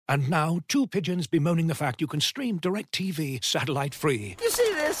And now, two pigeons bemoaning the fact you can stream DirecTV satellite-free. You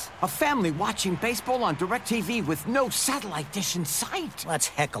see this? A family watching baseball on DirecTV with no satellite dish in sight. Let's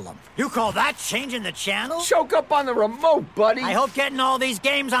heckle them. You call that changing the channel? Choke up on the remote, buddy. I hope getting all these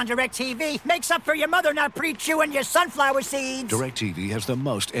games on DirecTV makes up for your mother not pre-chewing your sunflower seeds. DirecTV has the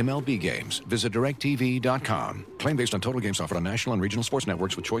most MLB games. Visit DirecTV.com. Claim based on total games offered on national and regional sports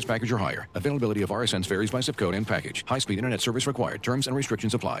networks with choice package or higher. Availability of RSNs varies by zip code and package. High-speed internet service required. Terms and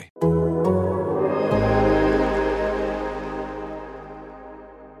restrictions apply.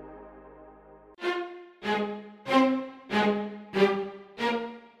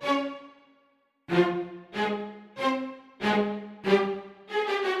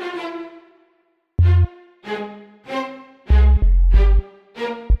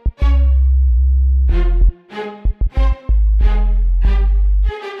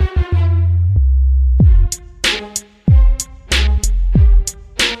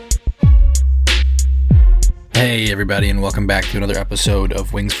 Hey everybody, and welcome back to another episode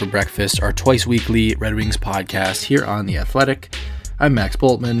of Wings for Breakfast, our twice weekly Red Wings podcast here on The Athletic. I'm Max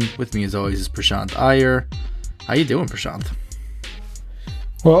Boltman. With me as always is Prashanth Iyer. How you doing, Prashanth?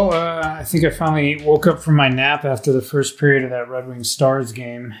 Well, I think I finally woke up from my nap after the first period of that Red Wings Stars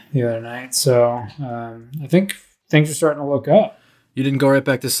game the other night, so I think things are starting to look up. You didn't go right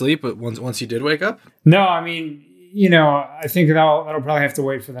back to sleep, but once you did wake up? No, I mean, I think that'll probably have to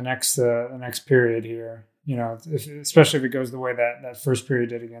wait for the next period here. Especially if it goes the way that first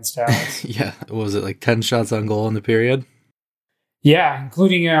period did against Dallas. Yeah, was it like 10 shots on goal in the period? Yeah,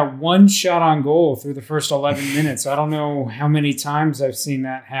 including one shot on goal through the first 11 minutes. I don't know how many times I've seen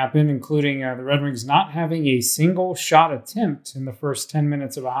that happen, including the Red Wings not having a single shot attempt in the first 10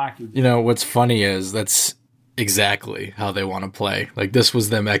 minutes of a hockey game. What's funny is that's exactly how they want to play. Like, this was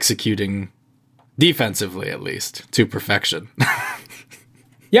them executing defensively, at least, to perfection.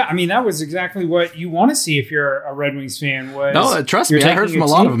 Yeah, I mean, that was exactly what you want to see if you're a Red Wings fan. No, trust me, I heard from a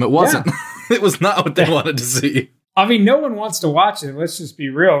lot of them. It wasn't. Yeah. It was not what they wanted to see. I mean, no one wants to watch it. Let's just be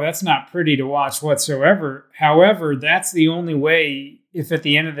real. That's not pretty to watch whatsoever. However, that's the only way, if at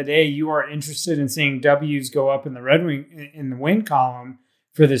the end of the day you are interested in seeing W's go up in the win column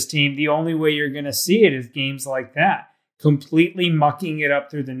for this team, the only way you're going to see it is games like that. Completely mucking it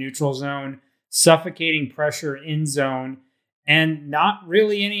up through the neutral zone, suffocating pressure in zone, and not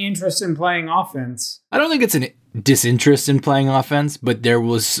really any interest in playing offense. I don't think it's an disinterest in playing offense, but there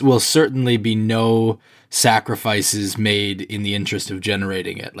will certainly be no sacrifices made in the interest of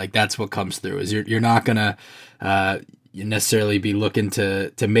generating it. Like, that's what comes through, is you're not going to necessarily be looking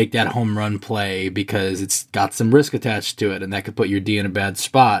to make that home run play because it's got some risk attached to it, and that could put your D in a bad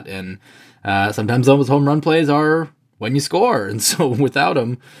spot. And sometimes those home run plays are when you score. And so without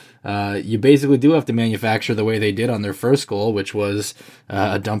them, you basically do have to manufacture the way they did on their first goal, which was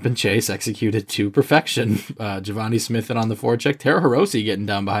a dump and chase executed to perfection. Giovanni Smith and on the forecheck, Taro Hirose getting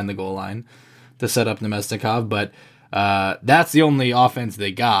down behind the goal line to set up Nemesnikov. But that's the only offense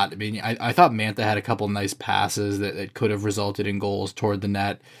they got. I mean, I thought Mantha had a couple nice passes that could have resulted in goals toward the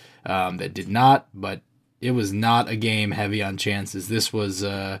net that did not, but it was not a game heavy on chances. This was...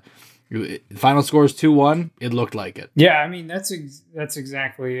 The final score is 2-1. It looked like it. Yeah, I mean, that's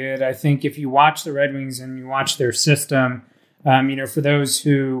exactly it. I think if you watch the Red Wings and you watch their system, for those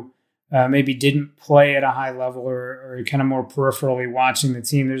who maybe didn't play at a high level or kind of more peripherally watching the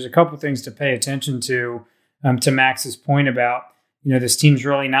team, there's a couple things to pay attention to Max's point about, this team's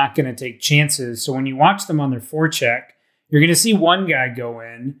really not going to take chances. So when you watch them on their forecheck, you're going to see one guy go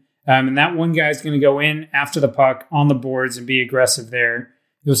in, and that one guy is going to go in after the puck on the boards and be aggressive there.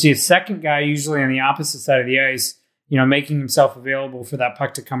 You'll see a second guy, usually on the opposite side of the ice, making himself available for that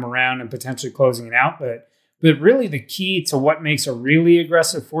puck to come around and potentially closing an outlet. But really the key to what makes a really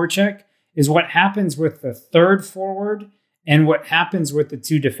aggressive forecheck is what happens with the third forward and what happens with the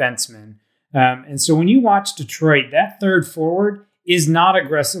two defensemen. And so when you watch Detroit, that third forward is not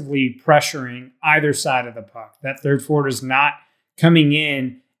aggressively pressuring either side of the puck. That third forward is not coming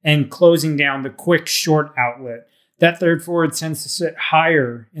in and closing down the quick short outlet. That third forward tends to sit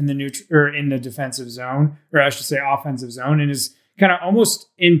higher in the defensive zone, or I should say offensive zone, and is kind of almost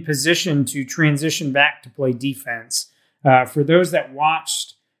in position to transition back to play defense. For those that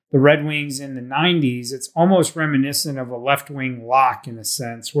watched the Red Wings in the 90s, it's almost reminiscent of a left wing lock in a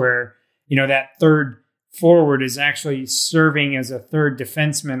sense where, that third forward is actually serving as a third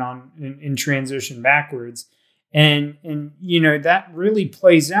defenseman in transition backwards. And that really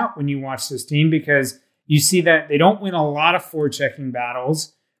plays out when you watch this team because you see that they don't win a lot of forechecking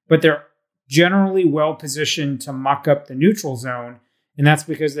battles, but they're generally well positioned to muck up the neutral zone. And that's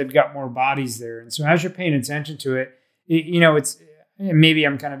because they've got more bodies there. And so as you're paying attention to it, it's maybe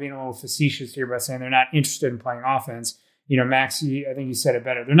I'm kind of being a little facetious here by saying they're not interested in playing offense. Max, I think you said it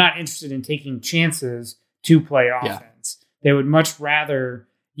better. They're not interested in taking chances to play offense. They would much rather,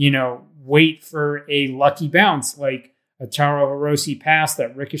 wait for a lucky bounce, like a Taro Hirose pass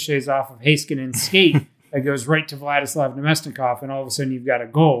that ricochets off of Heiskanen's skate that goes right to Vladislav Namestnikov, and all of a sudden you've got a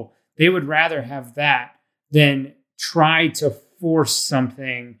goal. They would rather have that than try to force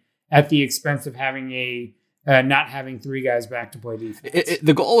something at the expense of having not having three guys back to play defense.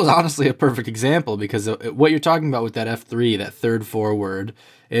 The goal was honestly a perfect example, because what you're talking about with that F3, that third forward,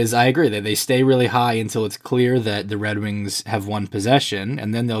 is I agree that they stay really high until it's clear that the Red Wings have won possession,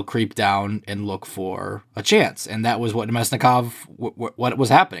 and then they'll creep down and look for a chance. And that was what Namestnikov, what was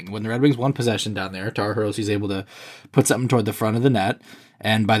happening. When the Red Wings won possession down there, Taro Hirose is able to put something toward the front of the net.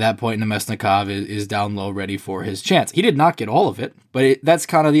 And by that point, Namestnikov is down low, ready for his chance. He did not get all of it, but that's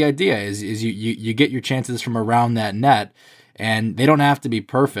kind of the idea, is you get your chances from around that net, and they don't have to be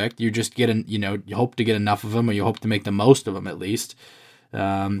perfect. You just you hope to get enough of them, or you hope to make the most of them at least,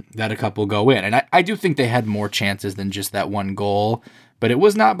 that a couple go in. And I do think they had more chances than just that one goal, but it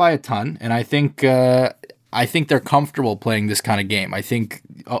was not by a ton. And I think they're comfortable playing this kind of game. I think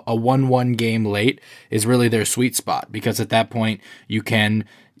a 1-1 game late is really their sweet spot, because at that point you can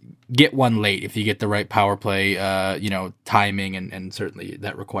get one late if you get the right power play, timing, and certainly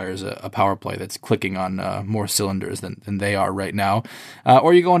that requires a power play that's clicking on more cylinders than they are right now.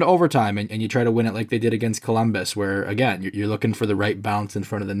 Or you go into overtime and you try to win it like they did against Columbus, where, again, you're looking for the right bounce in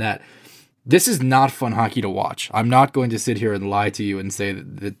front of the net. This is not fun hockey to watch. I'm not going to sit here and lie to you and say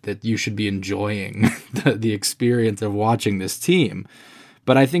that you should be enjoying the experience of watching this team.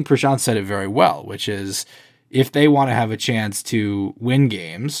 But I think Prashant said it very well, which is, if they want to have a chance to win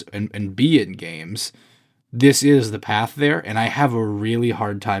games and be in games, this is the path there, and I have a really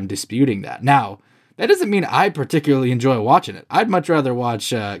hard time disputing that. Now, that doesn't mean I particularly enjoy watching it. I'd much rather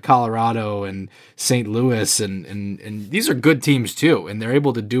watch Colorado and St. Louis, and these are good teams too, and they're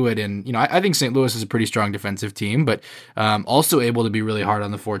able to do it in, I think St. Louis is a pretty strong defensive team, but also able to be really hard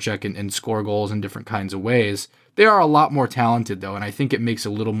on the forecheck and score goals in different kinds of ways. They are a lot more talented, though, and I think it makes a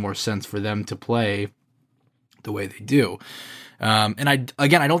little more sense for them to play the way they do. And I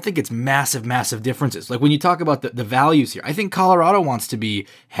don't think it's massive differences. Like when you talk about the values here, I think Colorado wants to be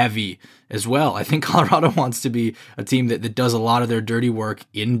heavy as well. I think Colorado wants to be a team that does a lot of their dirty work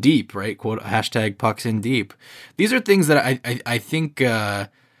in deep, right? Quote, hashtag pucks in deep. These are things that I think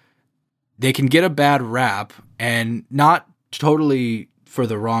they can get a bad rap, and not totally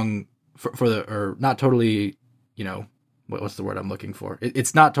not totally, what's the word I'm looking for?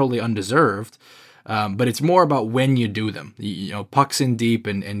 It's not totally undeserved. But it's more about when you do them, pucks in deep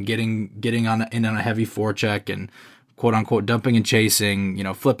and getting on a heavy forecheck and quote unquote dumping and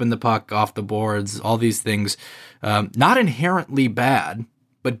chasing, flipping the puck off the boards, all these things, not inherently bad,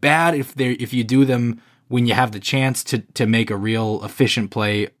 but bad if you do them when you have the chance to make a real efficient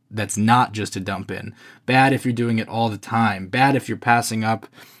play that's not just a dump in. Bad if you're doing it all the time. Bad if you're passing up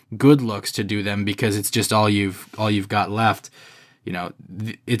good looks to do them because it's just all you've got left.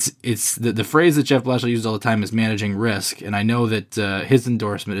 It's the phrase that Jeff Blashill uses all the time is managing risk, and I know that his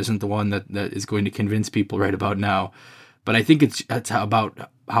endorsement isn't the one that is going to convince people right about now, but I think it's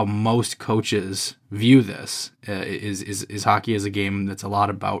about how most coaches view this. Is hockey as a game that's a lot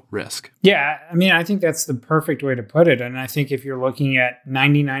about risk. Yeah, I mean, I think that's the perfect way to put it, and I think if you're looking at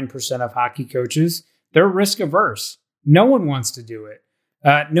 99% of hockey coaches, they're risk averse. No one wants to do it.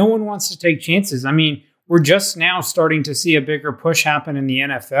 No one wants to take chances. I mean, we're just now starting to see a bigger push happen in the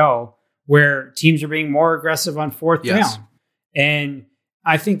NFL where teams are being more aggressive on fourth down. And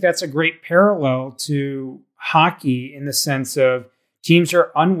I think that's a great parallel to hockey in the sense of teams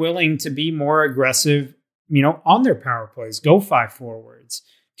are unwilling to be more aggressive, on their power plays, go 5 forwards.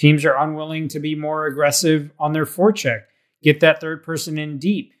 Teams are unwilling to be more aggressive on their forecheck, get that third person in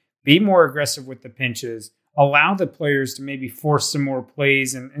deep, be more aggressive with the pinches, allow the players to maybe force some more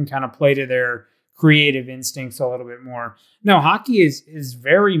plays and kind of play to their creative instincts a little bit more. No, hockey is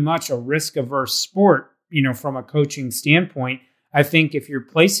very much a risk-averse sport, from a coaching standpoint. I think if you're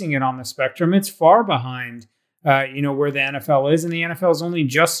placing it on the spectrum, it's far behind, where the NFL is. And the NFL is only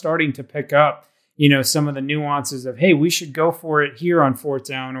just starting to pick up, some of the nuances of, hey, we should go for it here on fourth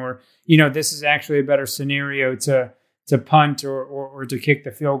down, or, this is actually a better scenario to punt or to kick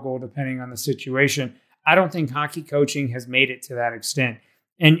the field goal, depending on the situation. I don't think hockey coaching has made it to that extent.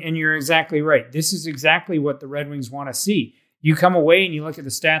 And you're exactly right. This is exactly what the Red Wings want to see. You come away and you look at the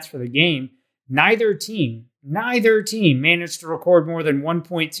stats for the game. Neither team managed to record more than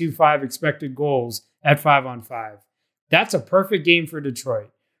 1.25 expected goals at 5-on-5. That's a perfect game for Detroit,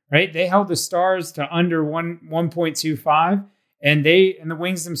 right? They held the Stars to under 1.25, And the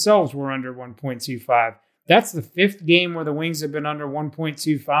Wings themselves were under 1.25. That's the 5th game where the Wings have been under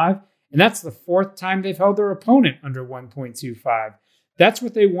 1.25. And that's the 4th time they've held their opponent under 1.25. That's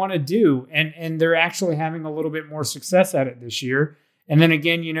what they want to do. And they're actually having a little bit more success at it this year. And then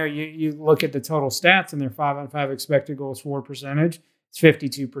again, you look at the total stats and their 5-on-5 expected goals for percentage. It's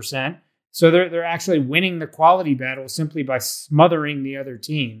 52%. So they're actually winning the quality battle simply by smothering the other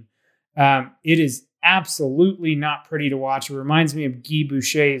team. It is absolutely not pretty to watch. It reminds me of Guy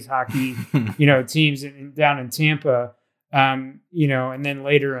Boucher's hockey, teams down in Tampa, and then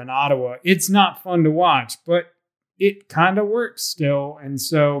later in Ottawa. It's not fun to watch, but it kind of works still. And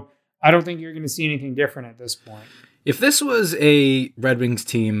so I don't think you're going to see anything different at this point. If this was a Red Wings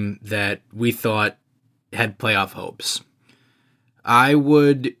team that we thought had playoff hopes, I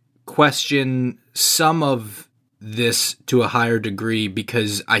would question some of this to a higher degree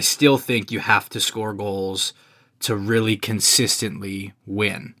because I still think you have to score goals to really consistently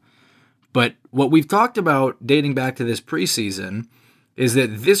win. But what we've talked about dating back to this preseason is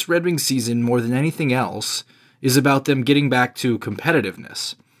that this Red Wings season, more than anything else, is about them getting back to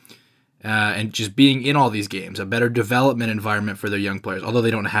competitiveness. And just being in all these games, a better development environment for their young players, although they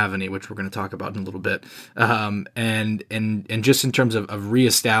don't have any, which we're going to talk about in a little bit. And just in terms of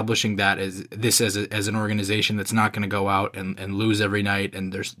reestablishing that as an organization that's not going to go out and lose every night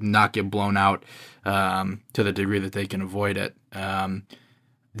and there's not get blown out to the degree that they can avoid it.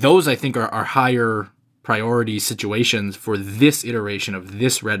 Those I think are higher priority situations for this iteration of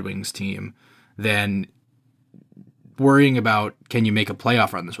this Red Wings team than worrying about can you make a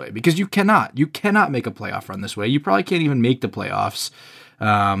playoff run this way, because you cannot make a playoff run this way. You probably can't even make the playoffs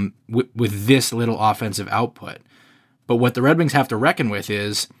with this little offensive output. But what the Red Wings have to reckon with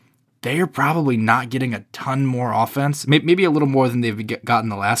is they are probably not getting a ton more offense, maybe a little more than they've gotten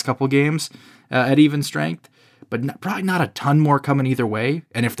the last couple games at even strength, but probably not a ton more coming either way.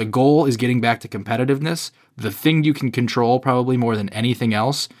 And if the goal is getting back to competitiveness, the thing you can control probably more than anything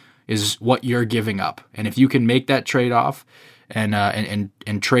else is what you're giving up. And if you can make that trade-off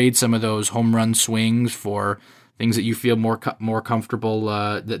and trade some of those home run swings for things that you feel more comfortable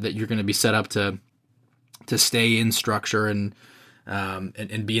that you're going to be set up to stay in structure and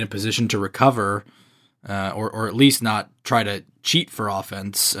be in a position to recover, or at least not try to cheat for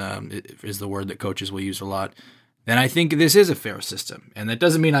offense, is the word that coaches will use a lot, then I think this is a fair system. And that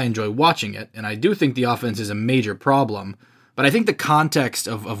doesn't mean I enjoy watching it. And I do think the offense is a major problem. But I think the context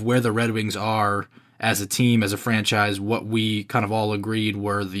of where the Red Wings are as a team, as a franchise, what we kind of all agreed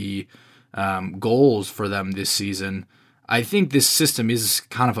were the goals for them this season, I think this system is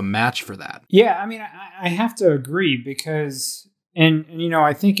kind of a match for that. Yeah, I mean, I have to agree because, and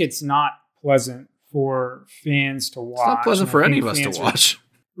I think it's not pleasant for fans to watch. It's not pleasant for any of us to watch.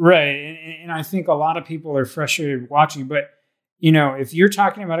 Right, and I think a lot of people are frustrated watching. But, if you're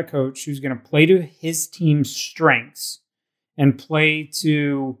talking about a coach who's going to play to his team's strengths, and play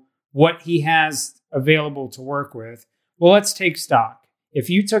to what he has available to work with. Well, let's take stock. If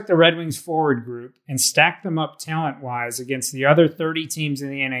you took the Red Wings forward group and stacked them up talent-wise against the other 30 teams in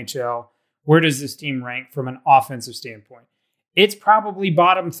the NHL, where does this team rank from an offensive standpoint? It's probably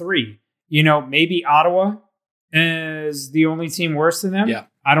bottom 3. Maybe Ottawa is the only team worse than them. Yeah.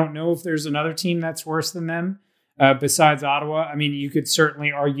 I don't know if there's another team that's worse than them besides Ottawa. I mean, you could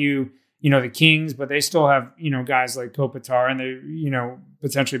certainly argue the Kings, but they still have, guys like Kopitar, and they,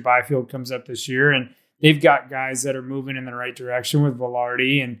 potentially Byfield comes up this year, and they've got guys that are moving in the right direction with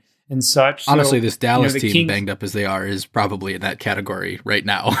Velarde and such. Honestly, this Dallas team, Kings, banged up as they are, is probably in that category right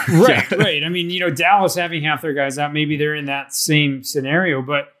now. Right. I mean, Dallas having half their guys out, maybe they're in that same scenario,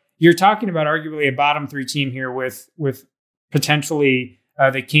 but you're talking about arguably a bottom 3 team here with potentially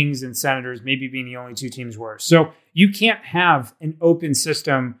the Kings and Senators maybe being the only 2 teams worse. So you can't have an open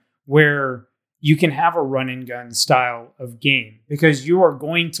system where you can have a run and gun style of game, because you are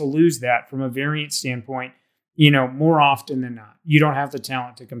going to lose that from a variant standpoint, more often than not. You don't have the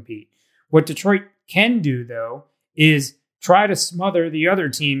talent to compete. What Detroit can do, though, is try to smother the other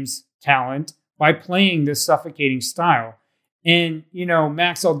team's talent by playing this suffocating style. And,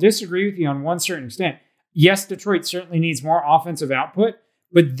 Max, I'll disagree with you on one certain extent. Yes, Detroit certainly needs more offensive output,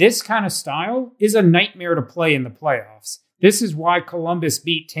 but this kind of style is a nightmare to play in the playoffs. This is why Columbus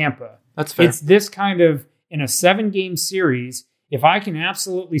beat Tampa. That's fair. It's this kind of, in a 7-game series, if I can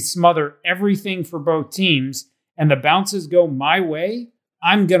absolutely smother everything for both teams and the bounces go my way,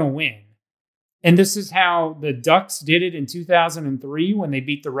 I'm going to win. And this is how the Ducks did it in 2003 when they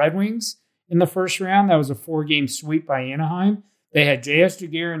beat the Red Wings in the first round. That was a 4-game sweep by Anaheim. They had J.S.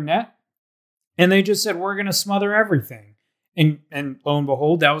 Jaguar in net, and they just said, we're going to smother everything. And lo and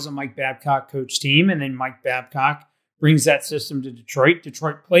behold, that was a Mike Babcock coach team, and then Mike Babcock brings that system to Detroit.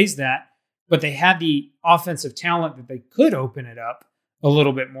 Detroit plays that, but they had the offensive talent that they could open it up a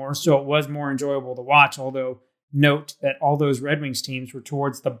little bit more, so it was more enjoyable to watch, although note that all those Red Wings teams were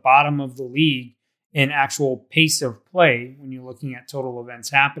towards the bottom of the league in actual pace of play when you're looking at total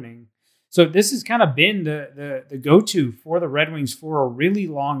events happening. So this has kind of been the go-to for the Red Wings for a really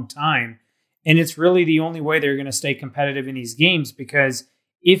long time, and it's really the only way they're going to stay competitive in these games, because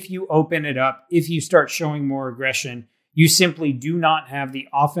if you open it up, if you start showing more aggression, you simply do not have the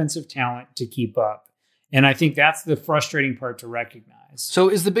offensive talent to keep up. And I think that's the frustrating part to recognize. So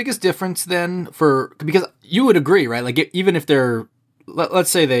is the biggest difference then because you would agree, right? Like even if they're, let's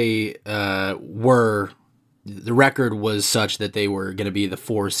say they the record was such that they were going to be the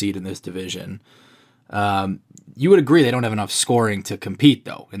 4 seed in this division. You would agree they don't have enough scoring to compete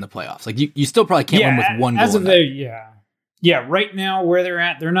though in the playoffs. Like you still probably can't win with one goal. Yeah. Right now where they're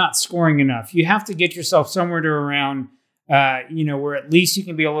at, they're not scoring enough. You have to get yourself somewhere to around, where at least you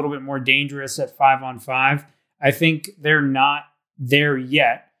can be a little bit more dangerous at 5-on-5. I think they're not there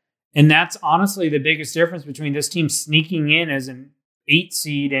yet. And that's honestly the biggest difference between this team sneaking in as an 8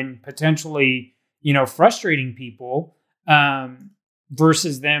 seed and potentially, frustrating people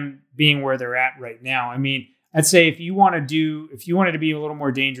versus them being where they're at right now. I mean, I'd say if you wanted to be a little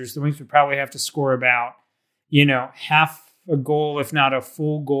more dangerous, the Wings would probably have to score about, half a goal, if not a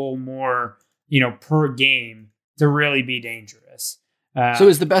full goal more, per game to really be dangerous. So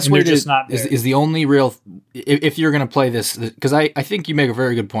is the best way to is the only real, if you're going to play this, because I think you make a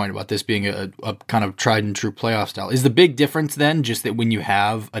very good point about this being a kind of tried and true playoff style. Is the big difference then just that when you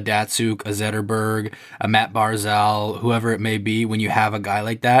have a Datsuk, a Zetterberg, a Matt Barzal, whoever it may be, when you have a guy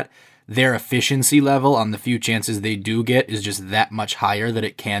like that, their efficiency level on the few chances they do get is just that much higher that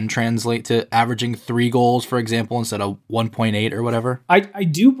it can translate to averaging 3 goals, for example, instead of 1.8 or whatever? I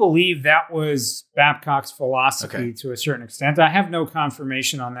do believe that was Babcock's philosophy to a certain extent. I have no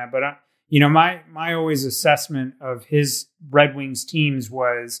confirmation on that, but my always assessment of his Red Wings teams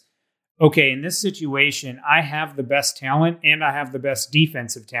was, okay, in this situation, I have the best talent and I have the best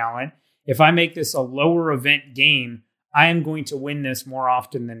defensive talent. If I make this a lower event game, I am going to win this more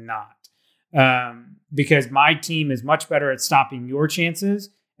often than not. Because my team is much better at stopping your chances,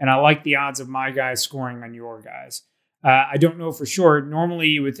 and I like the odds of my guys scoring on your guys. I don't know for sure. Normally,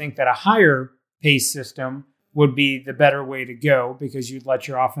 you would think that a higher pace system would be the better way to go because you'd let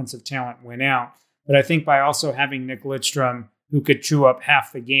your offensive talent win out. But I think by also having Nick Lidstrom, who could chew up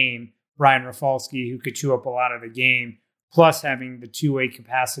half the game, Brian Rafalski, who could chew up a lot of the game, plus having the two-way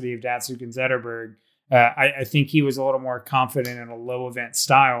capacity of Datsuk and Zetterberg, I think he was a little more confident in a low event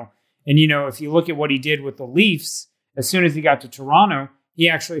style. And, if you look at what he did with the Leafs, as soon as he got to Toronto, he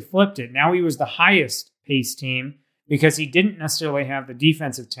actually flipped it. Now he was the highest pace team because he didn't necessarily have the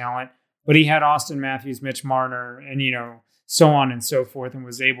defensive talent, but he had Austin Matthews, Mitch Marner, and, so on and so forth, and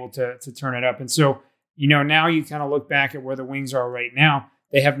was able to turn it up. And so, now you kind of look back at where the Wings are right now.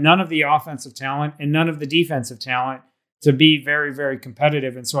 They have none of the offensive talent and none of the defensive talent to be very, very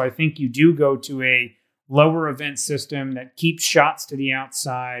competitive. And so I think you do go to a lower event system that keeps shots to the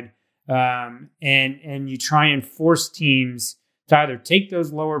outside, and you try and force teams to either take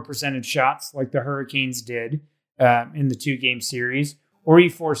those lower percentage shots like the Hurricanes did in the 2-game series, or you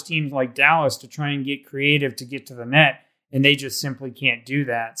force teams like Dallas to try and get creative to get to the net, and they just simply can't do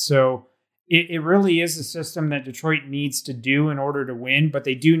that. So it really is a system that Detroit needs to do in order to win, but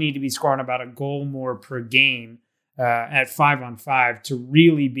they do need to be scoring about a goal more per game at 5-on-5 to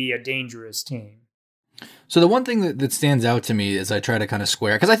really be a dangerous team. So the one thing that stands out to me as I try to kind of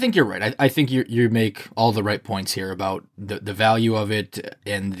square, because I think you're right. I think you make all the right points here about the value of it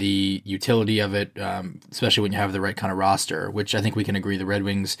and the utility of it, especially when you have the right kind of roster, which I think we can agree the Red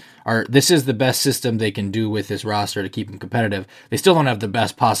Wings this is the best system they can do with this roster to keep them competitive. They still don't have the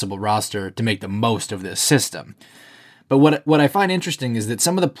best possible roster to make the most of this system. But what I find interesting is that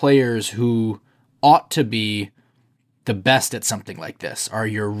some of the players who ought to be the best at something like this are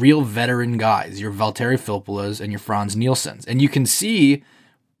your real veteran guys, your Valtteri Filppulas and your Franz Nielsen's. And you can see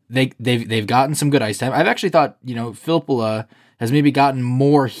they've gotten some good ice time. I've actually thought, Filppula has maybe gotten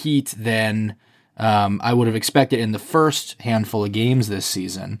more heat than I would have expected in the first handful of games this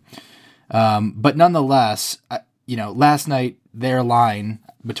season. But nonetheless, last night, their line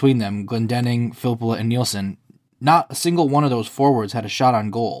between them, Glendening, Filppula, and Nielsen, not a single one of those forwards had a shot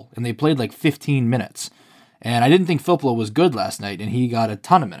on goal, and they played like 15 minutes. And I didn't think Filppula was good last night, and he got a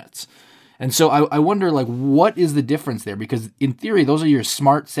ton of minutes. And so I wonder, what is the difference there? Because in theory, those are your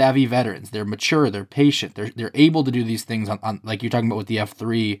smart, savvy veterans. They're mature, they're patient, they're able to do these things on like you're talking about with the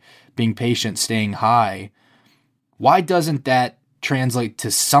F3, being patient, staying high. Why doesn't that translate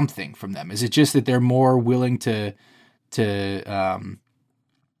to something from them? Is it just that they're more willing to to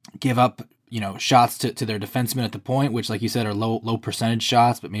give up, shots to their defensemen at the point, which, like you said, are low percentage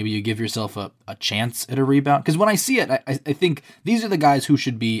shots, but maybe you give yourself a chance at a rebound. Because when I see it, I think these are the guys who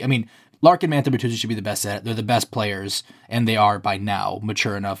should be, Larkin, Mantha, Bertuzzi should be the best at it. They're the best players, and they are by now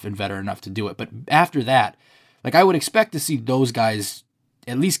mature enough and veteran enough to do it. But after that, I would expect to see those guys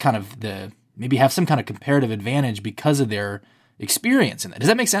at least kind of maybe have some kind of comparative advantage because of their experience in that. Does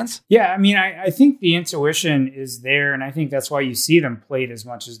that make sense? Yeah, I think the intuition is there, and I think that's why you see them played as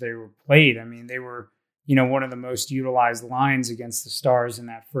much as they were played. They were, one of the most utilized lines against the Stars in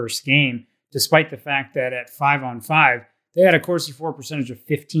that first game, despite the fact that at 5-on-5, they had a Corsi For percentage of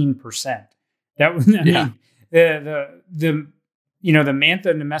 15%. That was, the Mantha,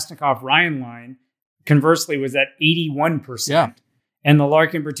 Nemesnikov, Ryan line, conversely, was at 81%. Yeah. And the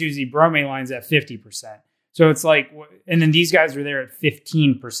Larkin, Bertuzzi, Brome line's at 50%. So it's and then these guys are there at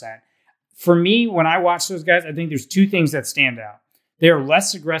 15%. For me, when I watch those guys, I think there's two things that stand out. They are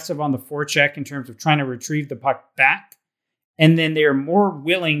less aggressive on the forecheck in terms of trying to retrieve the puck back. And then they are more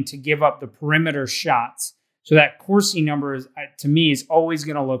willing to give up the perimeter shots. So that Corsi number to me is always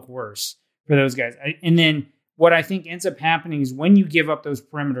going to look worse for those guys. And then what I think ends up happening is when you give up those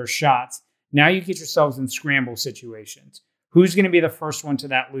perimeter shots, now you get yourselves in scramble situations. Who's going to be the first one to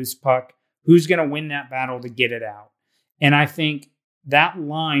that loose puck? Who's going to win that battle to get it out? And I think that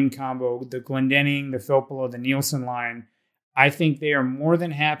line combo, the Glendening, the Filppula, the Nielsen line, I think they are more than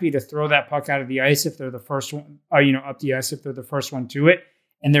happy to throw that puck out of the ice if they're the first one, up the ice if they're the first one to it.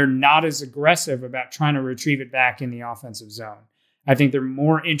 And they're not as aggressive about trying to retrieve it back in the offensive zone. I think they're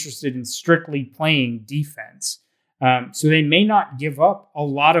more interested in strictly playing defense. So they may not give up a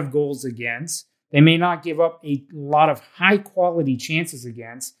lot of goals against. They may not give up a lot of high-quality chances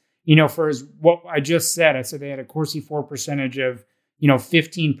against. For what I just said, I said they had a Corsi For percentage of,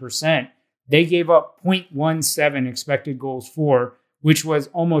 15%. They gave up 0.17 expected goals for, which was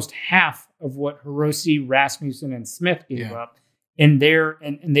almost half of what Hirose, Rasmussen, and Smith gave up. And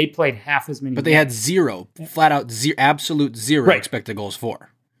they played half as many. But they had zero, flat out zero, absolute zero expected goals for.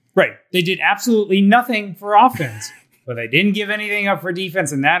 Right. They did absolutely nothing for offense, but they didn't give anything up for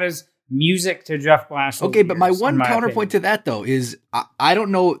defense, and that is music to Jeff Blashill. Okay, but my one counterpoint to that, though, is I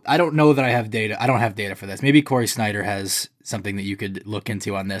don't know that I have data. I don't have data for this. Maybe Corey Snyder has something that you could look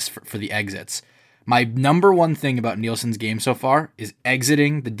into on this for the exits. My number one thing about Nielsen's game so far is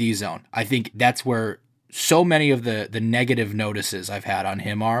exiting the D zone. I think that's where so many of the negative notices I've had on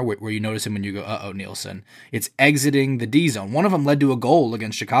him are, where you notice him when you go, uh-oh, Nielsen. It's exiting the D zone. One of them led to a goal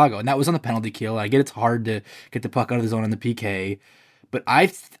against Chicago, and that was on the penalty kill. I get it's hard to get the puck out of the zone on the PK, but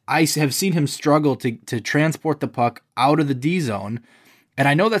I have seen him struggle to transport the puck out of the D zone, and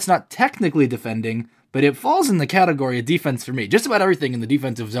I know that's not technically defending, but it falls in the category of defense for me. Just about everything in the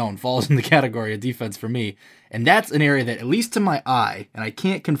defensive zone falls in the category of defense for me. And that's an area that, at least to my eye, and I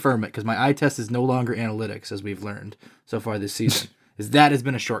can't confirm it because my eye test is no longer analytics, as we've learned so far this season, is that has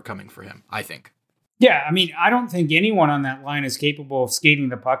been a shortcoming for him, I think. Yeah, I don't think anyone on that line is capable of skating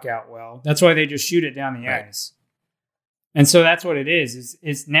the puck out well. That's why they just shoot it down the ice. And so that's what it is.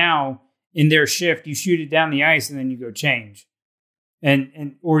 It's now, in their shift, you shoot it down the ice and then you go change.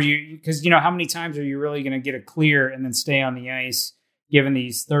 Because how many times are you really going to get a clear and then stay on the ice given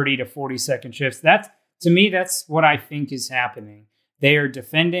these 30 to 40 second shifts? To me, that's what I think is happening. They are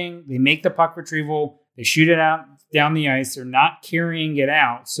defending, they make the puck retrieval, they shoot it out down the ice, they're not carrying it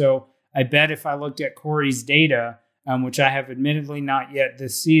out. So I bet if I looked at Corey's data, which I have admittedly not yet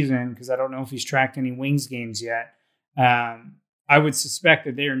this season, because I don't know if he's tracked any Wings games yet, I would suspect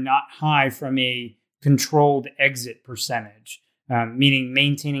that they are not high from a controlled exit percentage. Meaning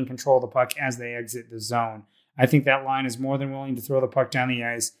maintaining control of the puck as they exit the zone. I think that line is more than willing to throw the puck down the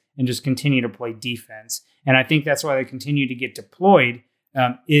ice and just continue to play defense. And I think that's why they continue to get deployed,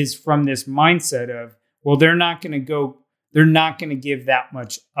 is from this mindset of, well, they're not going to give that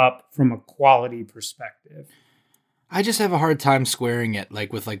much up from a quality perspective. I just have a hard time squaring it,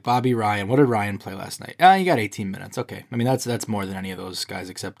 with Bobby Ryan. What did Ryan play last night? He got 18 minutes. Okay. That's more than any of those guys,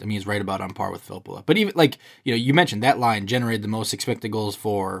 except, he's right about on par with Filppula. But even, you mentioned that line generated the most expected goals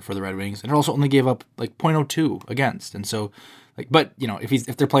for the Red Wings, and it also only gave up, 0.02 against. And so, but,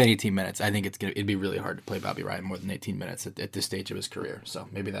 if they're playing 18 minutes, I think it'd be really hard to play Bobby Ryan more than 18 minutes at this stage of his career. So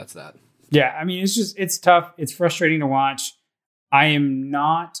maybe that's that. Yeah, it's tough. It's frustrating to watch. I am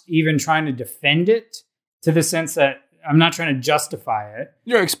not even trying to defend it, to the sense that I'm not trying to justify it.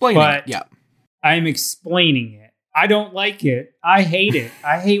 You're explaining it, yeah. I'm explaining it. I don't like it. I hate it.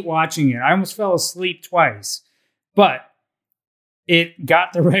 I hate watching it. I almost fell asleep twice. But it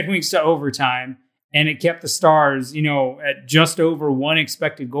got the Red Wings to overtime, and it kept the Stars, at just over one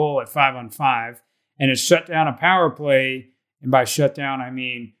expected goal at 5-on-5. and it shut down a power play. And by shut down, I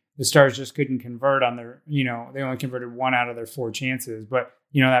mean the Stars just couldn't convert on their, they only converted 1 out of their 4 chances. But,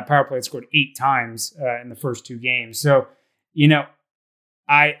 that power play had scored 8 times in the first 2 games. So, it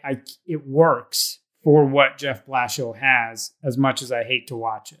works for what Jeff Blashill has, as much as I hate to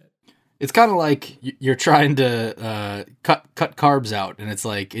watch it. It's kind of like you're trying to cut carbs out, and it's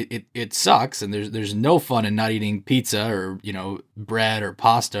like it sucks, and there's no fun in not eating pizza or bread or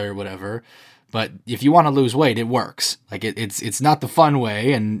pasta or whatever. But if you want to lose weight, it works. Like it's not the fun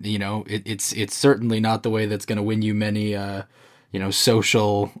way, and it's certainly not the way that's going to win you many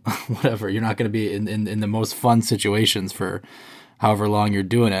social whatever. You're not going to be in the most fun situations for however long you're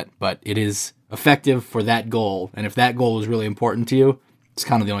doing it, but it is effective for that goal. And if that goal is really important to you, it's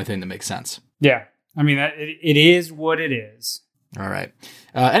kind of the only thing that makes sense. Yeah. I mean, it is what it is. All right.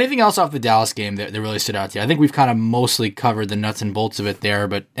 Anything else off the Dallas game that really stood out to you? I think we've kind of mostly covered the nuts and bolts of it there,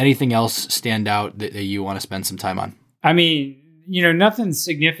 but anything else stand out that you want to spend some time on? I mean, nothing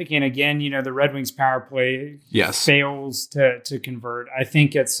significant. Again, the Red Wings power play fails to convert. I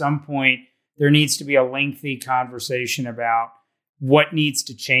think at some point there needs to be a lengthy conversation about what needs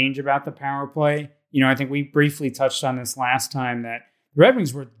to change about the power play. I think we briefly touched on this last time, that the Red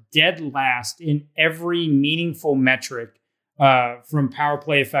Wings were dead last in every meaningful metric from power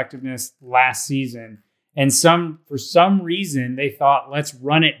play effectiveness last season. And for some reason, they thought, let's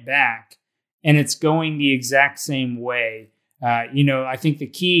run it back. And it's going the exact same way. I think the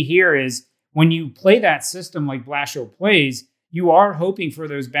key here is when you play that system like Blashill plays, you are hoping for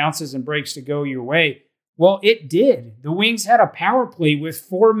those bounces and breaks to go your way. Well, it did. The Wings had a power play with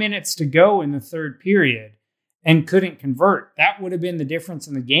 4 minutes to go in the third period and couldn't convert. That would have been the difference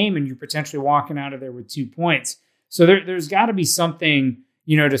in the game, and you're potentially walking out of there with 2 points. So there's got to be something,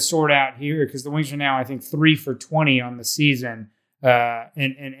 to sort out here, because the Wings are now, I think, 3 for 20 on the season,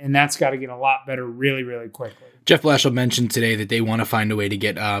 and that's got to get a lot better really, really quickly. Jeff Blashill mentioned today that they want to find a way to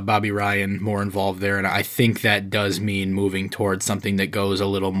get Bobby Ryan more involved there, and I think that does mean moving towards something that goes a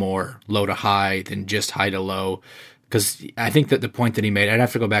little more low to high than just high to low, because I think that the point that he made, I'd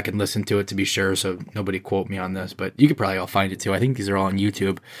have to go back and listen to it to be sure, so nobody quote me on this, but you could probably all find it too. I think these are all on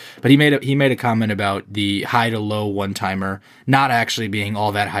YouTube. But he made a comment about the high to low one-timer not actually being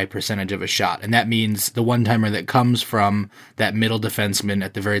all that high percentage of a shot, and that means the one-timer that comes from that middle defenseman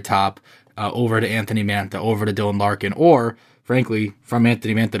at the very top, over to Anthony Mantha, over to Dylan Larkin, or frankly, from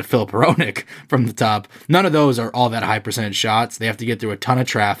Anthony Mantha to Filip Hronek from the top. None of those are all that high percentage shots. They have to get through a ton of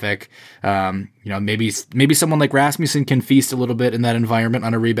traffic. Maybe someone like Rasmussen can feast a little bit in that environment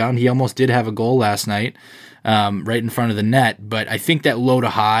on a rebound. He almost did have a goal last night, right in front of the net. But I think that low to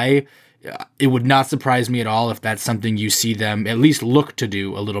high, it would not surprise me at all if that's something you see them at least look to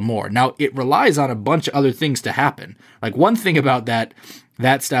do a little more. Now, it relies on a bunch of other things to happen. Like, one thing about that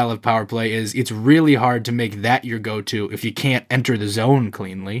style of power play is it's really hard to make that your go-to if you can't enter the zone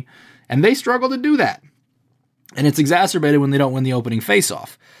cleanly. And they struggle to do that. And it's exacerbated when they don't win the opening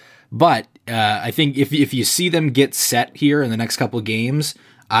faceoff. But I think if you see them get set here in the next couple of games,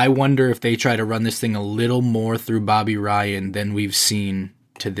 I wonder if they try to run this thing a little more through Bobby Ryan than we've seen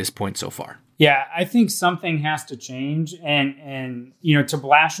to this point so far. Yeah, I think something has to change. And to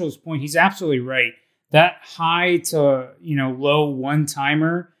Blashill's point, he's absolutely right. That high to low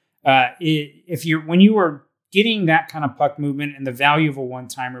one-timer, when you were getting that kind of puck movement and the value of a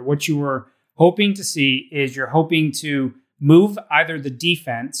one-timer, what you were hoping to see is you're hoping to move either the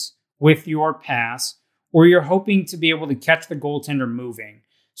defense with your pass, or you're hoping to be able to catch the goaltender moving.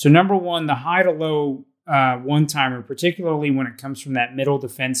 So number one, the high to low one-timer, particularly when it comes from that middle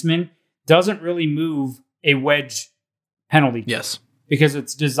defenseman, doesn't really move a wedge penalty. Yes, because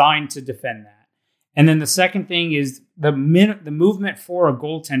it's designed to defend that. And then the second thing is the movement for a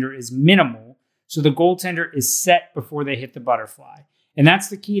goaltender is minimal. So the goaltender is set before they hit the butterfly. And that's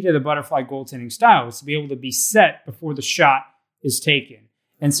the key to the butterfly goaltending style, is to be able to be set before the shot is taken.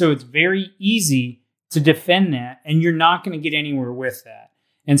 And so it's very easy to defend that, and you're not going to get anywhere with that.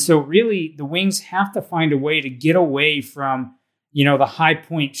 And so really the Wings have to find a way to get away from, the high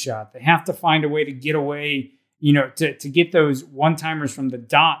point shot. They have to find a way to get away, to get those one-timers from the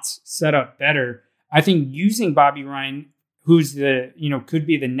dots set up better. I think using Bobby Ryan, who's could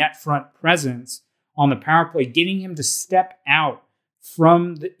be the net front presence on the power play, getting him to step out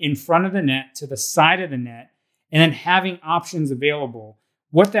from in front of the net to the side of the net, and then having options available.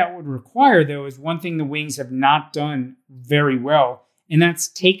 What that would require, though, is one thing the Wings have not done very well, and that's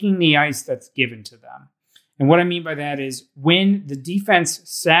taking the ice that's given to them. And what I mean by that is when the defense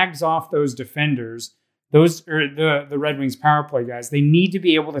sags off those defenders, those are the Red Wings power play guys, they need to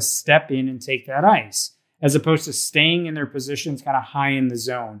be able to step in and take that ice, as opposed to staying in their positions kind of high in the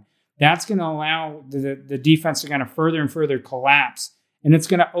zone. that's going to allow the defense to kind of further and further collapse. And it's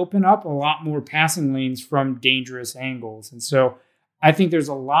going to open up a lot more passing lanes from dangerous angles. And so I think there's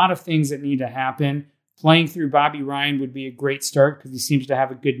a lot of things that need to happen. Playing through Bobby Ryan would be a great start because he seems to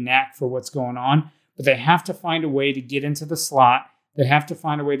have a good knack for what's going on. But they have to find a way to get into the slot. They have to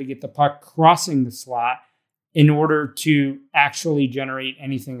find a way to get the puck crossing the slot in order to actually generate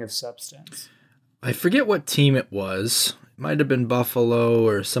anything of substance. I forget what team it was. It might have been Buffalo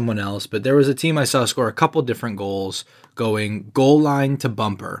or someone else, but there was a team I saw score a couple different goals going goal line to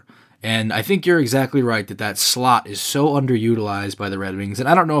bumper. And I think you're exactly right that slot is so underutilized by the Red Wings. And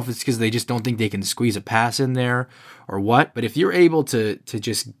I don't know if it's because they just don't think they can squeeze a pass in there or what, but if you're able to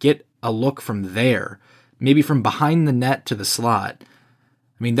just get a look from there, maybe from behind the net to the slot,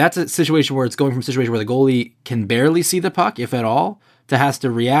 I mean, that's a situation where it's going from a situation where the goalie can barely see the puck, if at all, to has to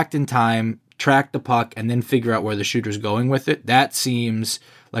react in time, track the puck, and then figure out where the shooter's going with it. That seems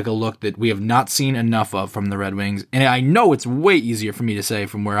like a look that we have not seen enough of from the Red Wings. And I know it's way easier for me to say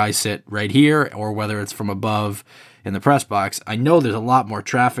from where I sit right here or whether it's from above in the press box. I know there's a lot more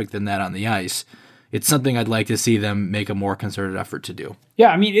traffic than that on the ice. It's something I'd like to see them make a more concerted effort to do. Yeah,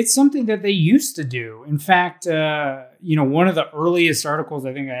 I mean, it's something that they used to do. In fact, one of the earliest articles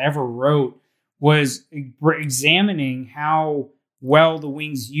I think I ever wrote was examining how well the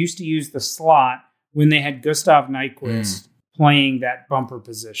Wings used to use the slot when they had Gustav Nyquist playing that bumper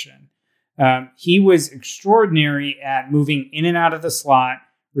position. He was extraordinary at moving in and out of the slot,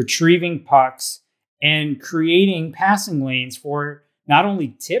 retrieving pucks, and creating passing lanes for not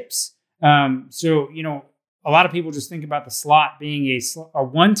only tips. A lot of people just think about the slot being a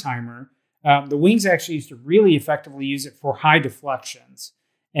one-timer. The Wings actually used to really effectively use it for high deflections.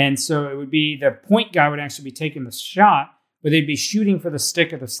 And so it would be the point guy would actually be taking the shot, but they'd be shooting for the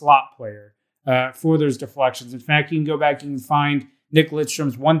stick of the slot player for those deflections. In fact, you can go back and find Nick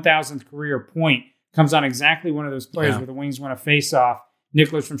Lidstrom's 1,000th career point comes on exactly one of those plays where the Wings win a face-off. Nick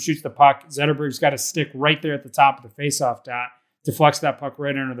Lidstrom shoots the puck. Zetterberg's got a stick right there at the top of the face-off dot, deflects that puck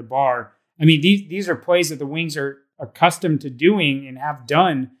right under the bar. I mean, these are plays that the Wings are accustomed to doing and have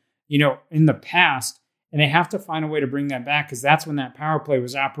done, in the past. And they have to find a way to bring that back because that's when that power play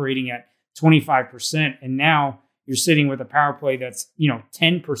was operating at 25%. And now you're sitting with a power play that's,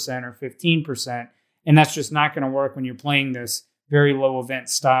 10% or 15%. And that's just not going to work when you're playing this very low event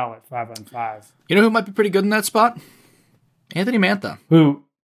style at 5-on-5. You know who might be pretty good in that spot? Anthony Mantha. Who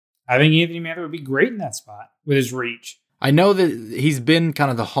I think Anthony Mantha would be great in that spot with his reach. I know that he's been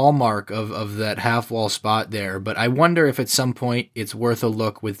kind of the hallmark of that half-wall spot there, but I wonder if at some point it's worth a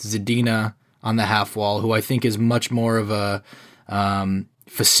look with Zadina on the half-wall, who I think is much more of a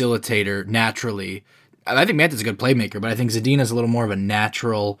facilitator naturally. I think Mantha's a good playmaker, but I think Zadina's a little more of a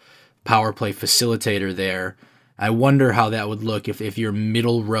natural power play facilitator there. I wonder how that would look if your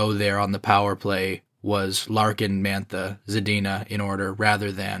middle row there on the power play was Larkin, Mantha, Zadina in order,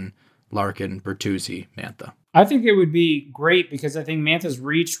 rather than Larkin, Bertuzzi, Mantha. I think it would be great because I think Mantha's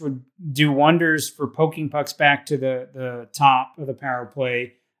reach would do wonders for poking pucks back to the top of the power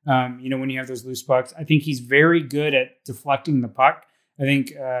play. When you have those loose pucks, I think he's very good at deflecting the puck. I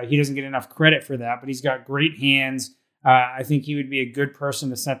think he doesn't get enough credit for that, but he's got great hands. I think he would be a good person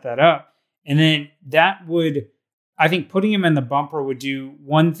to set that up. And then I think putting him in the bumper would do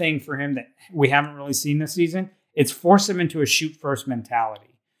one thing for him that we haven't really seen this season. It's force him into a shoot first mentality.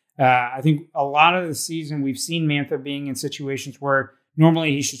 I think a lot of the season we've seen Mantha being in situations where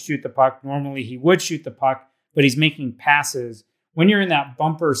normally he should shoot the puck. Normally he would shoot the puck, but he's making passes. When you're in that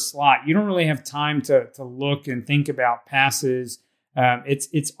bumper slot, you don't really have time to look and think about passes.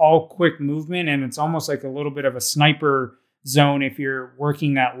 It's all quick movement, and it's almost like a little bit of a sniper zone if you're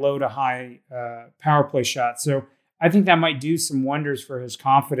working that low to high power play shot. So I think that might do some wonders for his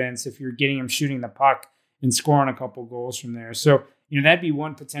confidence if you're getting him shooting the puck and scoring a couple goals from there. So, that'd be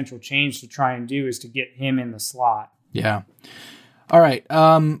one potential change to try and do is to get him in the slot. Yeah. All right.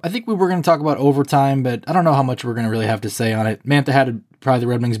 I think we were going to talk about overtime, but I don't know how much we're going to really have to say on it. Mantha had probably the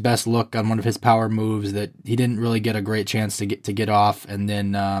Red Wings' best look on one of his power moves that he didn't really get a great chance to get off. And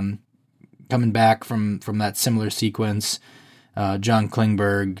then coming back from that similar sequence, John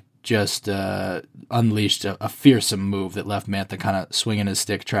Klingberg just unleashed a fearsome move that left Mantha kind of swinging his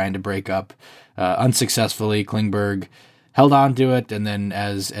stick, trying to break up. Unsuccessfully, Klingberg held on to it, and then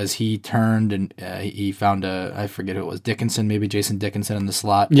as he turned and he found I forget who it was, Dickinson, maybe Jason Dickinson in the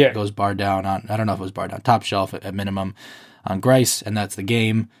slot. Yeah. Goes bar down on, I don't know if it was bar down, top shelf at minimum on Greiss, and that's the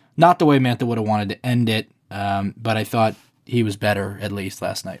game. Not the way Mantha would have wanted to end it, but I thought he was better, at least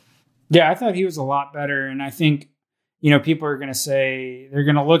last night. Yeah, I thought he was a lot better, and I think, people are going to say, they're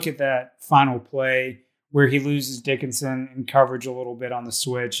going to look at that final play where he loses Dickinson in coverage a little bit on the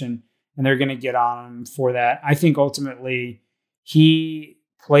switch, and and they're going to get on him for that. I think ultimately he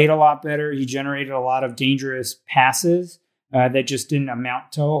played a lot better. He generated a lot of dangerous passes that just didn't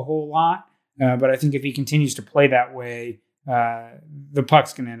amount to a whole lot. But I think if he continues to play that way, the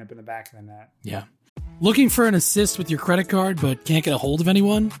puck's going to end up in the back of the net. Yeah. Looking for an assist with your credit card but can't get a hold of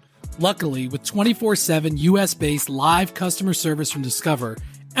anyone? Luckily, with 24/7 US-based live customer service from Discover,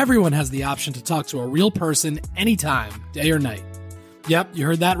 everyone has the option to talk to a real person anytime, day or night. Yep, you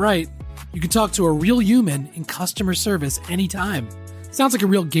heard that right. You can talk to a real human in customer service anytime. Sounds like a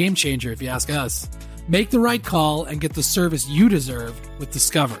real game changer if you ask us. Make the right call and get the service you deserve with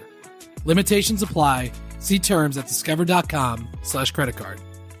Discover. Limitations apply. See terms at discover.com/creditcard.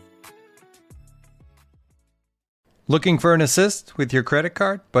 Looking for an assist with your credit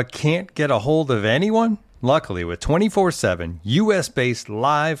card but can't get a hold of anyone? Luckily, with 24/7 US-based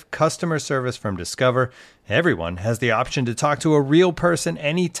live customer service from Discover, everyone has the option to talk to a real person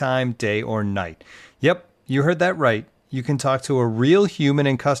anytime, day or night. Yep, you heard that right. You can talk to a real human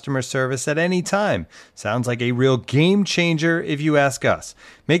in customer service at any time. Sounds like a real game changer if you ask us.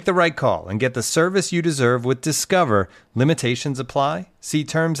 Make the right call and get the service you deserve with Discover. Limitations apply. See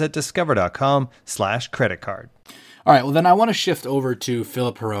terms at discover.com/creditcard. All right, well, then I want to shift over to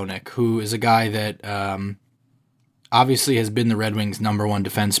Filip Hronek, who is a guy that obviously has been the Red Wings' number one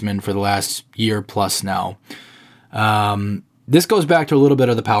defenseman for the last year plus now. This goes back to a little bit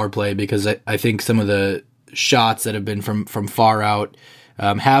of the power play because I think some of the shots that have been from far out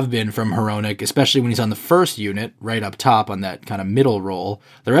have been from Hronek, especially when he's on the first unit, right up top on that kind of middle role.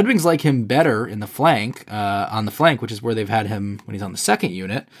 The Red Wings like him better in the flank, on the flank, which is where they've had him when he's on the second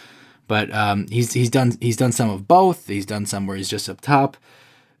unit. But he's done some of both. He's done some where he's just up top.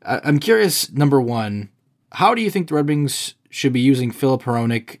 I'm curious, number one, how do you think the Red Wings should be using Filip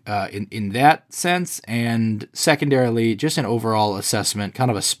Hronek in that sense? And secondarily, just an overall assessment, kind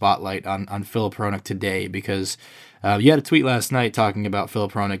of a spotlight on Filip Hronek today, because you had a tweet last night talking about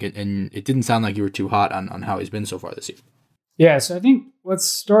Filip Hronek, and it didn't sound like you were too hot on how he's been so far this season. Yeah, so I think let's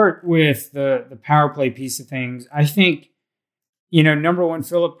start with the power play piece of things. I think, number one,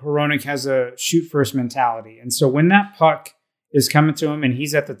 Filip Hronek has a shoot first mentality. And so when that puck is coming to him and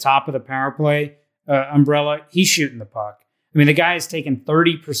he's at the top of the power play umbrella, he's shooting the puck. I mean, the guy has taken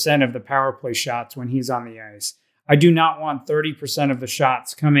 30% of the power play shots when he's on the ice. I do not want 30% of the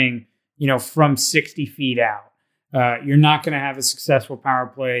shots coming, from 60 feet out. You're not going to have a successful power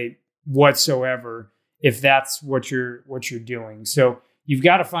play whatsoever if that's what you're doing. So you've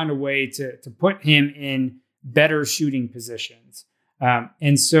got to find a way to put him in better shooting positions.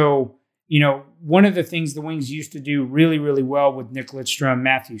 And so, one of the things the Wings used to do really, really well with Nick Lidstrom,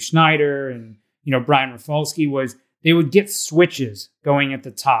 Matthew Schneider, and, Brian Rafalski was they would get switches going at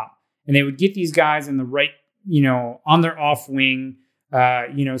the top, and they would get these guys in the right, on their off wing.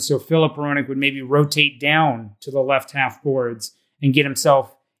 So Filip Hronek would maybe rotate down to the left half boards and get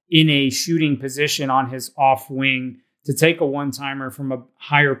himself in a shooting position on his off wing to take a one-timer from a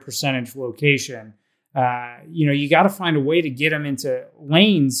higher percentage location. You got to find a way to get him into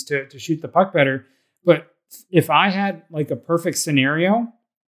lanes to shoot the puck better. But if I had like a perfect scenario,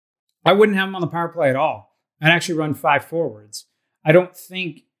 I wouldn't have him on the power play at all. I'd actually run 5 forwards. I don't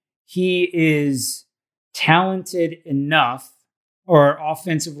think he is talented enough or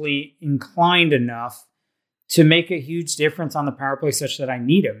offensively inclined enough to make a huge difference on the power play such that I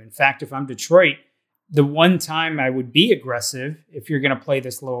need him. In fact, if I'm Detroit, the one time I would be aggressive, if you're going to play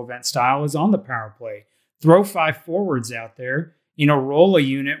this low event style, is on the power play. Throw 5 forwards out there, roll a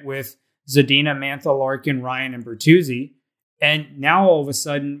unit with Zadina, Mantha, Larkin, Ryan, and Bertuzzi. And now all of a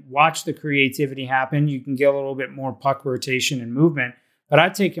sudden, watch the creativity happen. You can get a little bit more puck rotation and movement, but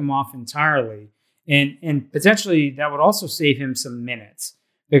I'd take him off entirely. And potentially that would also save him some minutes,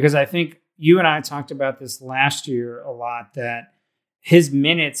 because I think you and I talked about this last year a lot, that his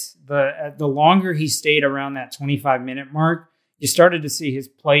minutes, the longer he stayed around that 25-minute mark, you started to see his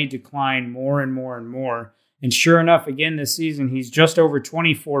play decline more and more and more. And sure enough, again this season, he's just over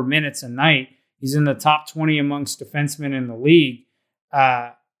 24 minutes a night. He's in the top 20 amongst defensemen in the league.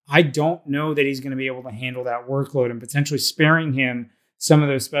 I don't know that he's going to be able to handle that workload, and potentially sparing him some of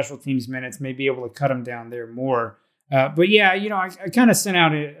those special teams minutes may be able to cut him down there more. But yeah, I kind of sent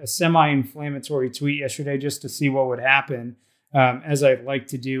out a semi-inflammatory tweet yesterday just to see what would happen, as I'd like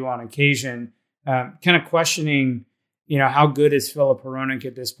to do on occasion, kind of questioning, how good is Filip Hronek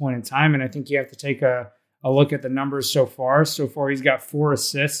at this point in time. And I think you have to take a look at the numbers so far. So far, he's got 4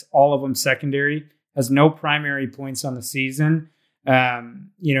 assists, all of them secondary, has no primary points on the season. His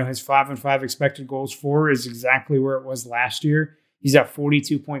 5-on-5 expected goals for is exactly where it was last year. He's at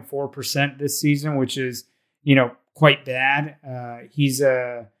 42.4% this season, which is, quite bad. He's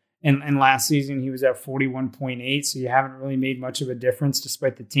a And last season, he was at 41.8. So you haven't really made much of a difference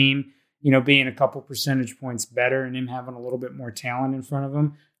despite the team, being a couple percentage points better and him having a little bit more talent in front of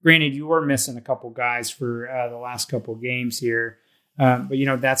him. Granted, you were missing a couple guys for the last couple games here. But,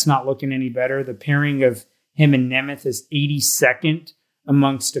 that's not looking any better. The pairing of him and Nemeth is 82nd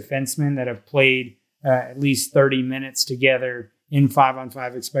amongst defensemen that have played at least 30 minutes together in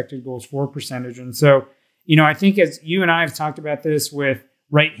 5-on-5 expected goals for percentage. And so, I think as you and I have talked about this with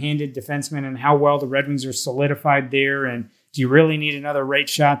right-handed defensemen and how well the Red Wings are solidified there, and do you really need another right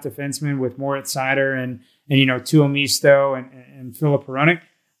shot defenseman with Moritz Seider and Tuomisto and Filip Hronek?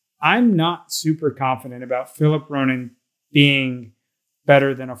 I'm not super confident about Filip Hronek being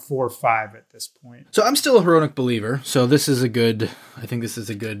better than a 4-5 at this point. So I'm still a Hronek believer. So this is a good,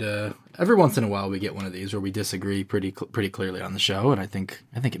 every once in a while we get one of these where we disagree pretty clearly on the show. And I think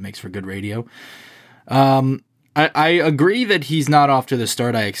it makes for good radio. I agree that he's not off to the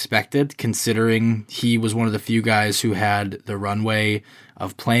start I expected, considering he was one of the few guys who had the runway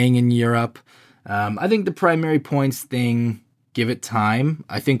of playing in Europe. I think the primary points thing, give it time.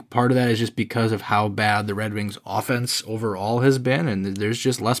 I think part of that is just because of how bad the Red Wings offense overall has been, and there's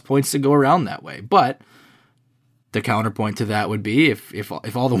just less points to go around that way. But the counterpoint to that would be if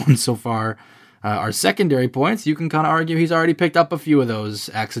all the ones so far are secondary points, you can kind of argue he's already picked up a few of those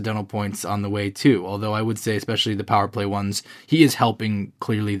accidental points on the way too. Although I would say, especially the power play ones, he is helping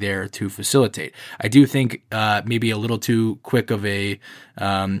clearly there to facilitate. I do think maybe a little too quick of a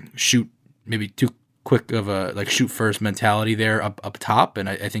shoot first mentality there up top, and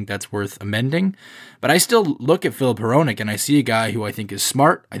I think that's worth amending. But I still look at Filip Hronek and I see a guy who I think is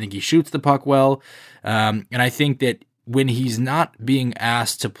smart. I think he shoots the puck well, and I think that when he's not being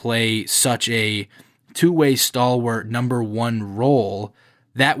asked to play such a two-way stalwart number one role,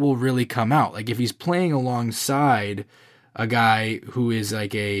 that will really come out. Like if he's playing alongside a guy who is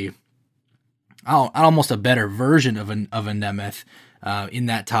like almost a better version of a Nemeth in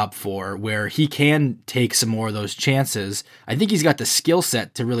that top four, where he can take some more of those chances, I think he's got the skill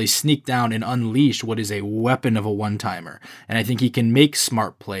set to really sneak down and unleash what is a weapon of a one-timer. And I think he can make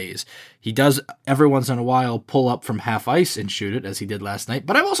smart plays. He does every once in a while pull up from half ice and shoot it, as he did last night,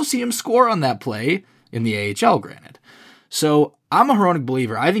 but I've also seen him score on that play in the AHL, granted. So I'm a Hronek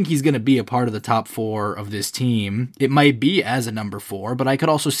believer. I think he's going to be a part of the top four of this team. It might be as a number 4, but I could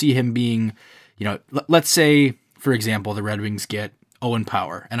also see him being, let's say, for example, the Red Wings get Owen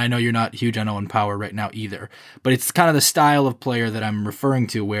Power. And I know you're not huge on Owen Power right now either, but it's kind of the style of player that I'm referring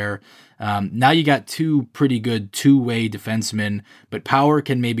to where now you got two pretty good two-way defensemen, but Power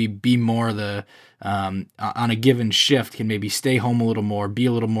can maybe be more the, on a given shift, can maybe stay home a little more, be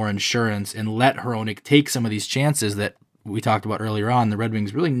a little more insurance, and let Hronek take some of these chances that we talked about earlier on, the Red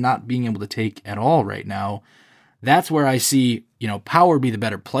Wings really not being able to take at all right now. That's where I see, Power be the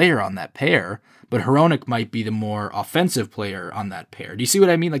better player on that pair, but Hronek might be the more offensive player on that pair. Do you see what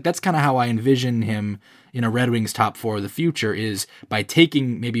I mean? Like, that's kind of how I envision him in a Red Wings top 4 of the future, is by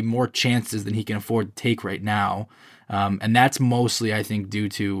taking maybe more chances than he can afford to take right now. And that's mostly, I think, due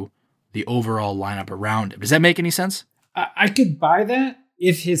to the overall lineup around him. Does that make any sense? I could buy that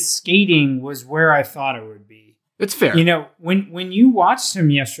if his skating was where I thought it would be. It's fair. When you watched him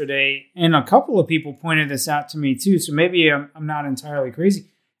yesterday, and a couple of people pointed this out to me too, so maybe I'm not entirely crazy.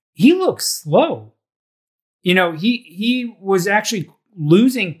 He looks slow. He was actually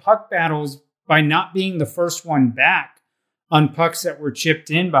losing puck battles by not being the first one back on pucks that were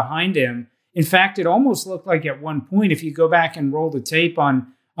chipped in behind him. In fact, it almost looked like at one point, if you go back and roll the tape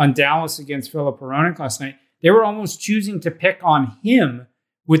on Dallas against Filip Hronek last night, they were almost choosing to pick on him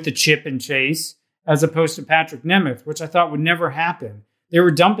with the chip and chase as opposed to Patrick Nemeth, which I thought would never happen. They were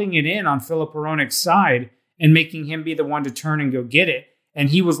dumping it in on Filip Hronek's side and making him be the one to turn and go get it. And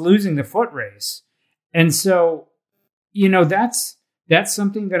he was losing the foot race. And so, that's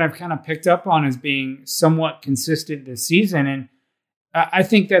something that I've kind of picked up on as being somewhat consistent this season. And I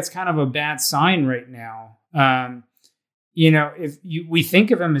think that's kind of a bad sign right now. We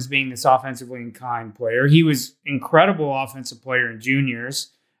think of him as being this offensively inclined player. He was incredible offensive player in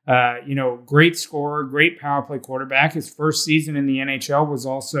juniors. Great scorer, great power play quarterback. His first season in the NHL was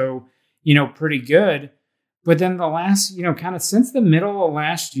also, pretty good. But then the last, kind of since the middle of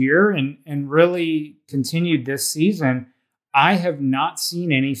last year and really continued this season, I have not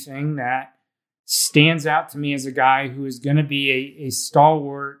seen anything that stands out to me as a guy who is going to be a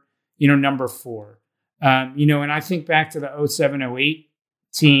stalwart, number 4. And I think back to the 07-08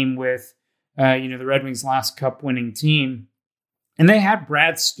 team with, the Red Wings' last cup winning team. And they had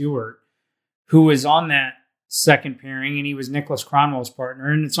Brad Stewart, who was on that second pairing, and he was Nicholas Cronwell's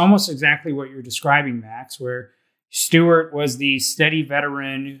partner. And it's almost exactly what you're describing, Max, where Stewart was the steady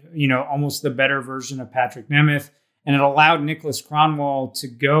veteran, almost the better version of Patrick Nemeth, and it allowed Nicholas Kronwall to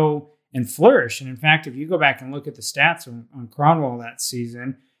go and flourish. And in fact, if you go back and look at the stats on Kronwall that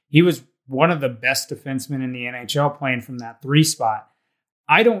season, he was one of the best defensemen in the NHL playing from that 3 spot.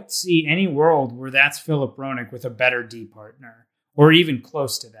 I don't see any world where that's Filip Hronek with a better D partner, or even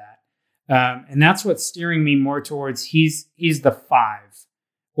close to that. And that's what's steering me more towards he's the 5,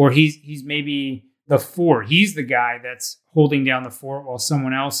 or he's maybe the 4. He's the guy that's holding down the fort while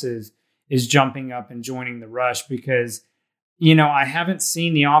someone else is jumping up and joining the rush, because, I haven't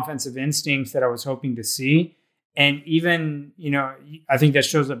seen the offensive instincts that I was hoping to see. And even, I think that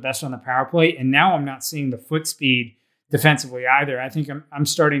shows up best on the power play. And now I'm not seeing the foot speed defensively either. I think I'm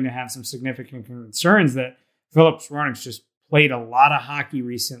starting to have some significant concerns that Filip Hronek's just played a lot of hockey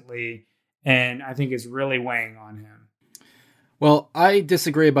recently, and I think is really weighing on him. Well, I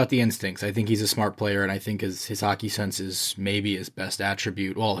disagree about the instincts. I think he's a smart player, and I think his hockey sense is maybe his best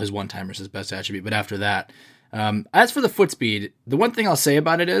attribute. Well, his one-timer's his best attribute, but after that, as for the foot speed, the one thing I'll say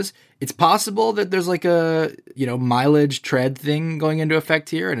about it is it's possible that there's like a, mileage tread thing going into effect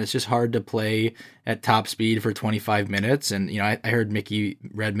here, and it's just hard to play at top speed for 25 minutes. And, I heard Mickey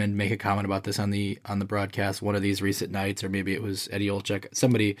Redmond make a comment about this on the broadcast one of these recent nights, or maybe it was Eddie Olczyk.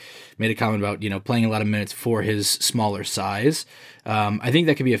 Somebody made a comment about, playing a lot of minutes for his smaller size. I think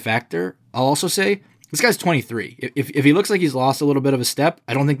that could be a factor. I'll also say, this guy's 23. If he looks like he's lost a little bit of a step,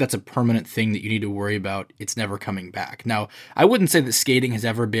 I don't think that's a permanent thing that you need to worry about. It's never coming back. Now, I wouldn't say that skating has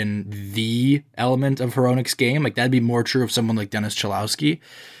ever been the element of Hronek's game. Like, that'd be more true of someone like Dennis Cholowski.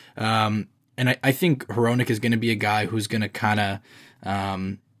 And I think Hronek is going to be a guy who's going to kind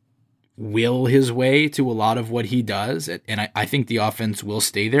of will his way to a lot of what he does. And I think the offense will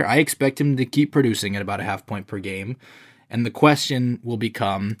stay there. I expect him to keep producing at about a half point per game. And the question will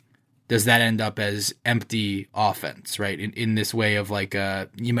become, does that end up as empty offense, right? In this way of like,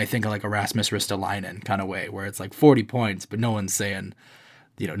 you might think of like a Rasmus Ristolainen kind of way, where it's like 40 points, but no one's saying,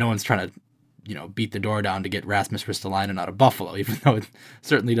 no one's trying to, beat the door down to get Rasmus Ristolainen out of Buffalo, even though it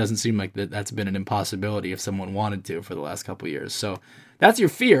certainly doesn't seem like that's been an impossibility if someone wanted to for the last couple of years. So that's your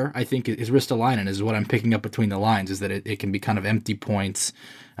fear, I think, is Ristolainen, is what I'm picking up between the lines, is that it can be kind of empty points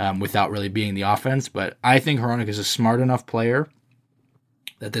without really being the offense. But I think Hronek is a smart enough player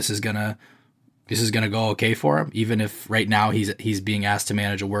that this is gonna go okay for him, even if right now he's being asked to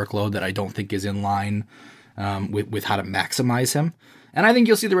manage a workload that I don't think is in line with how to maximize him. And I think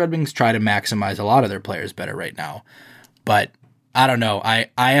you'll see the Red Wings try to maximize a lot of their players better right now. But I don't know. I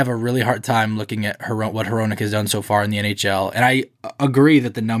have a really hard time looking at what Hronek has done so far in the NHL, and I agree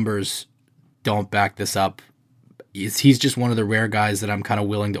that the numbers don't back this up. He's just one of the rare guys that I'm kind of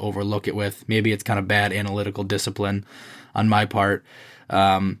willing to overlook it with. Maybe it's kind of bad analytical discipline on my part.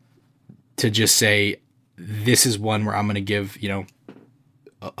 To just say, this is one where I'm going to give,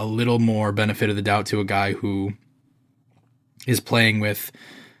 a little more benefit of the doubt to a guy who is playing with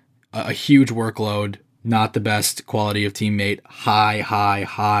a huge workload, not the best quality of teammate,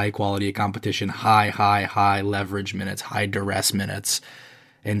 high quality of competition, high leverage minutes, high duress minutes,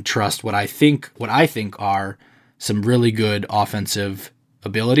 and trust what I think are some really good offensive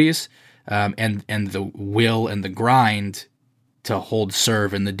abilities, and the will and the grind to hold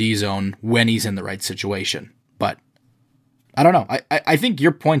serve in the D zone when he's in the right situation. But I don't know. I think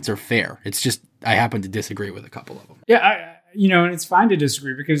your points are fair. It's just I happen to disagree with a couple of them. Yeah, and it's fine to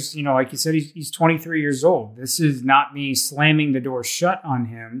disagree because, like you said, he's 23 years old. This is not me slamming the door shut on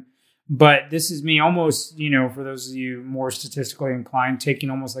him, but this is me almost, for those of you more statistically inclined, taking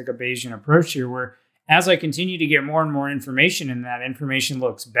almost like a Bayesian approach here, where as I continue to get more and more information and that information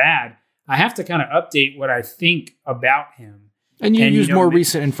looks bad, I have to kind of update what I think about him. And you use more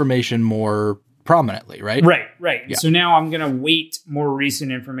recent information more prominently, right? Right. Yeah. So now I'm going to weight more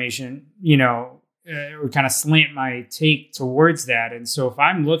recent information, or kind of slant my take towards that. And so if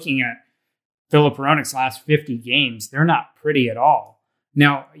I'm looking at Filip Hronek's last 50 games, they're not pretty at all.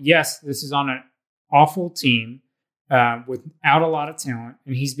 Now, yes, this is on an awful team without a lot of talent,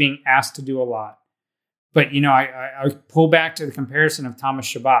 and he's being asked to do a lot. But, I pull back to the comparison of Thomas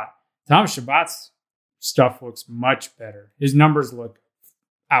Chabot. Thomas Chabot's stuff looks much better. His numbers look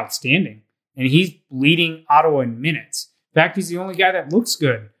outstanding. And he's leading Ottawa in minutes. In fact, he's the only guy that looks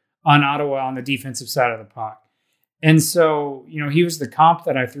good on Ottawa on the defensive side of the puck. And so, he was the comp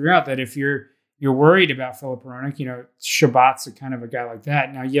that I threw out, that if you're worried about Filip Hronek, Chabot's a kind of a guy like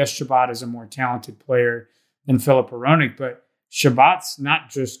that. Now, yes, Chabot is a more talented player than Filip Hronek, but Chabot's not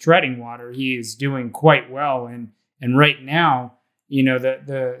just treading water. He is doing quite well. And right now,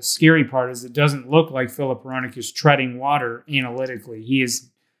 the scary part is it doesn't look like Filip Hronek is treading water analytically. He is,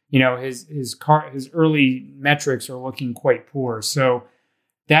 his early metrics are looking quite poor. So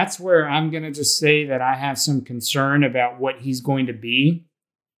that's where I'm going to just say that I have some concern about what he's going to be.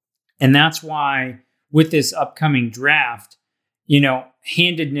 And that's why with this upcoming draft,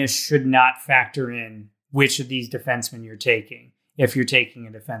 handedness should not factor in which of these defensemen you're taking. If you're taking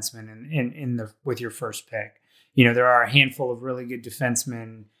a defenseman with your first pick, there are a handful of really good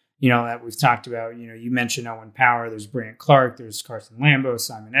defensemen, that we've talked about. You mentioned Owen Power, there's Brandt Clark, there's Carson Lambeau,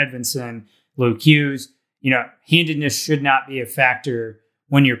 Simon Edvinsson, Luke Hughes. Handedness should not be a factor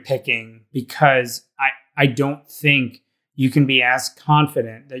when you're picking, because I don't think you can be as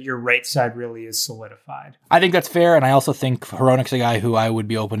confident that your right side really is solidified. I think that's fair, and I also think Hronek's a guy who I would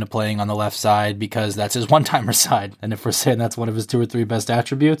be open to playing on the left side because that's his one-timer side. And if we're saying that's one of his 2 or 3 best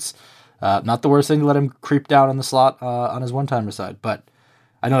attributes, not the worst thing to let him creep down on the slot on his one-timer side. But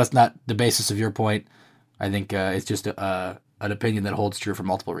I know that's not the basis of your point. I think it's just an opinion that holds true for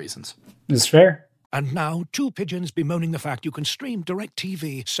multiple reasons. It's fair. And now, 2 pigeons bemoaning the fact you can stream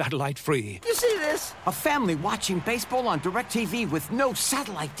DirecTV satellite-free. You see this? A family watching baseball on DirecTV with no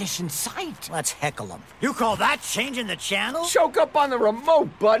satellite dish in sight. Let's heckle them. You call that changing the channel? Choke up on the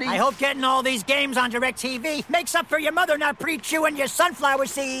remote, buddy. I hope getting all these games on DirecTV makes up for your mother not pre-chewing your sunflower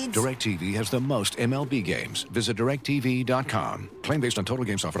seeds. DirecTV has the most MLB games. Visit DirecTV.com. Claim based on total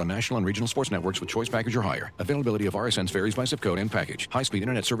games offered on national and regional sports networks with choice package or higher. Availability of RSNs varies by zip code and package. High-speed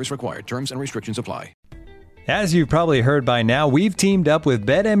internet service required. Terms and restrictions apply. As you've probably heard by now, we've teamed up with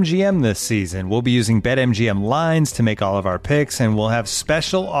BetMGM this season. We'll be using BetMGM lines to make all of our picks, and we'll have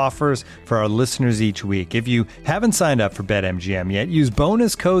special offers for our listeners each week. If you haven't signed up for BetMGM yet, use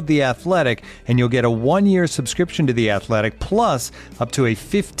bonus code The Athletic, and you'll get a 1-year subscription to The Athletic, plus up to a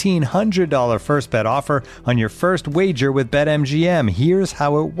 $1,500 first bet offer on your first wager with BetMGM. Here's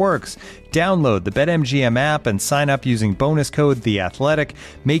how it works. Download the BetMGM app and sign up using bonus code The Athletic.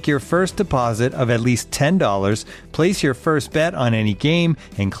 Make your first deposit of at least $10. Place your first bet on any game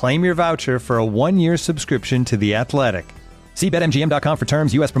and claim your voucher for a 1-year subscription to The Athletic. See BetMGM.com for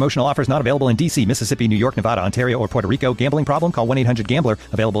terms. U.S. promotional offers not available in D.C., Mississippi, New York, Nevada, Ontario, or Puerto Rico. Gambling problem? Call 1-800-GAMBLER.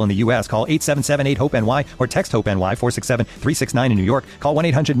 Available in the U.S. Call 877-8-HOPE-NY or text HOPE-NY 467-369 in New York. Call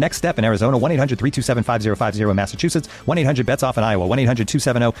 1-800-NEXT-STEP in Arizona. 1-800-327-5050 in Massachusetts. 1-800-BETS-OFF in Iowa.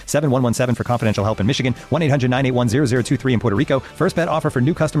 1-800-270-7117 for confidential help in Michigan. 1-800-981-0023 in Puerto Rico. First bet offer for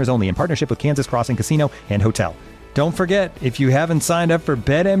new customers only in partnership with Kansas Crossing Casino and Hotel. Don't forget, if you haven't signed up for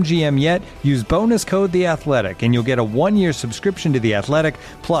BetMGM yet, use bonus code The Athletic, and you'll get a 1-year subscription to The Athletic,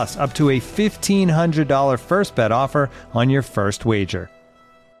 plus up to a $1,500 first bet offer on your first wager.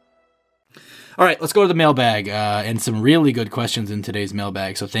 All right, let's go to the mailbag, and some really good questions in today's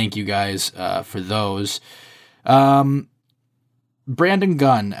mailbag, so thank you guys for those. Brandon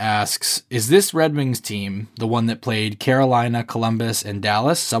Gunn asks, is this Red Wings team the one that played Carolina, Columbus, and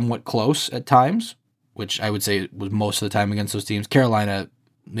Dallas somewhat close at times? Which I would say was most of the time against those teams. Carolina,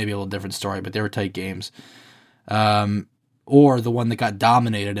 maybe a little different story, but they were tight games. Or the one that got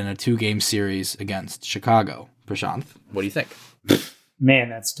dominated in a 2-game series against Chicago. Prashanth, what do you think? Man,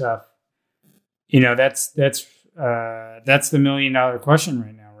 that's tough. That's the $1 million question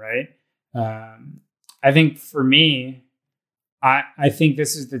right now, right? I think for me, I think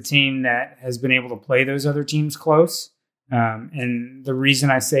this is the team that has been able to play those other teams close. And the reason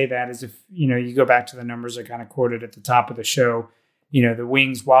I say that is if, you go back to the numbers I kind of quoted at the top of the show, the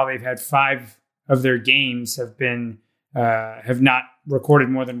Wings, while they've had 5 of their games have not recorded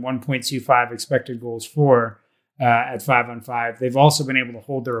more than 1.25 expected goals for at 5-on-5. They've also been able to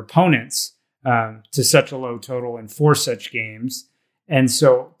hold their opponents to such a low total in 4 such games. And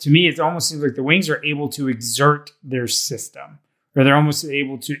so to me, it almost seems like the Wings are able to exert their system, or they're almost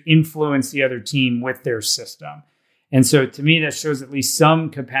able to influence the other team with their system. And so to me, that shows at least some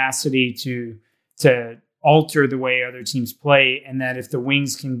capacity to alter the way other teams play. And that if the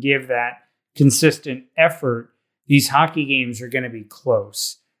Wings can give that consistent effort, these hockey games are going to be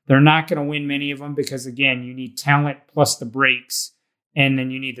close. They're not going to win many of them because, again, you need talent plus the breaks, and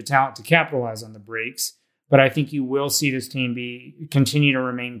then you need the talent to capitalize on the breaks. But I think you will see this team continue to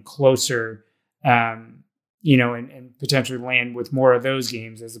remain closer, and potentially land with more of those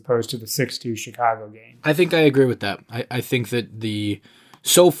games as opposed to the 6-2 Chicago game. I think I agree with that. I think that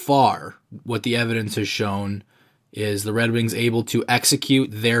so far, what the evidence has shown is the Red Wings able to execute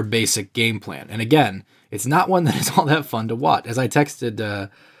their basic game plan. And again, it's not one that is all that fun to watch. As I texted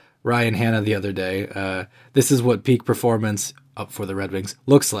Ryan Hanna the other day, this is what peak performance up for the Red Wings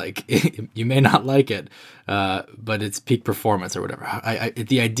looks like. You may not like it, but it's peak performance or whatever.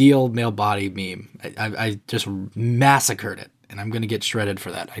 The ideal male body meme. I just massacred it, and I'm going to get shredded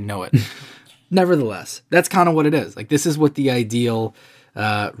for that. I know it. Nevertheless, that's kind of what it is. Like, this is what the ideal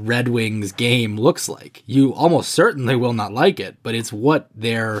Red Wings game looks like. You almost certainly will not like it, but it's what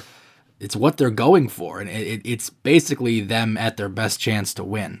they're going for, and it's basically them at their best chance to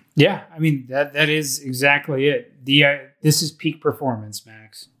win. Yeah, I mean that is exactly it. This is peak performance,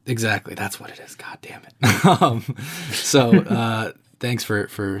 Max. Exactly, that's what it is. God damn it. So thanks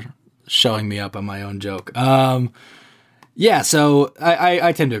for showing me up on my own joke. Yeah, so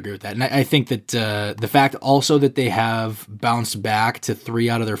I tend to agree with that. And I think that the fact also that they have bounced back to 3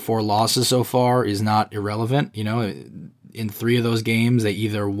 out of their 4 losses so far is not irrelevant. You know, in 3 of those games, they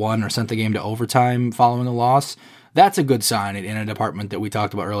either won or sent the game to overtime following a loss. That's a good sign in a department that we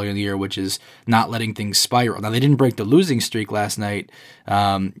talked about earlier in the year, which is not letting things spiral. Now, they didn't break the losing streak last night,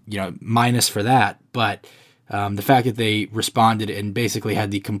 minus for that, but the fact that they responded and basically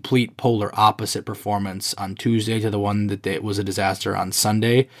had the complete polar opposite performance on Tuesday to the one that was a disaster on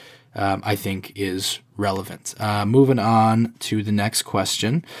Sunday, I think is relevant. Moving on to the next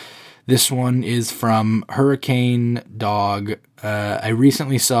question. This one is from Hurricane Dog. I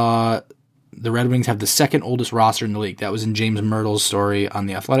recently saw the Red Wings have the second oldest roster in the league. That was in James Myrtle's story on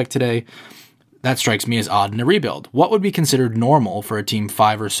The Athletic today. That strikes me as odd in a rebuild. What would be considered normal for a team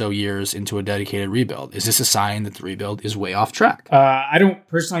 5 or so years into a dedicated rebuild? Is this a sign that the rebuild is way off track? I don't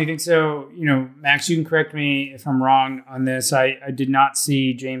personally think so. You know, Max, you can correct me if I'm wrong on this. I did not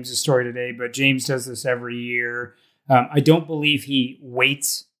see James's story today, but James does this every year. I don't believe he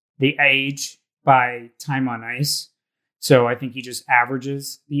weights the age by time on ice. So I think he just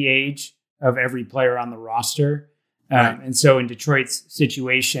averages the age of every player on the roster. Right. And so in Detroit's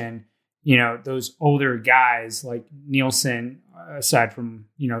situation, you know, those older guys like Nielsen, aside from,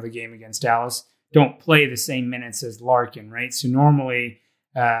 you know, the game against Dallas, don't play the same minutes as Larkin, right? So normally,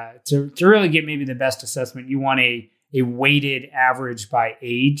 to really get maybe the best assessment, you want a weighted average by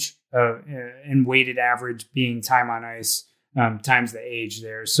age, and weighted average being time on ice times the age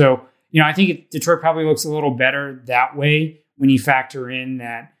there. So, you know, I think Detroit probably looks a little better that way when you factor in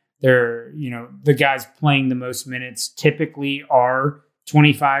that they're, you know, the guys playing the most minutes typically are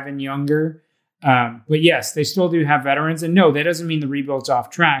 25 and younger. But yes, they still do have veterans. And no, that doesn't mean the rebuild's off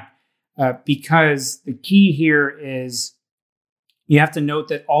track, because the key here is you have to note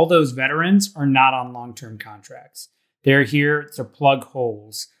that all those veterans are not on long-term contracts. They're here to plug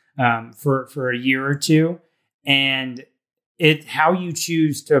holes for a year or two. And how you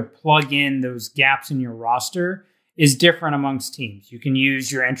choose to plug in those gaps in your roster is different amongst teams. You can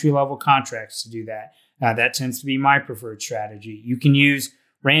use your entry-level contracts to do that. That tends to be my preferred strategy. You can use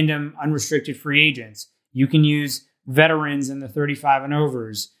random unrestricted free agents. You can use veterans in the 35 and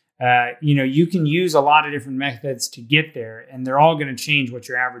overs. You can use a lot of different methods to get there, and they're all going to change what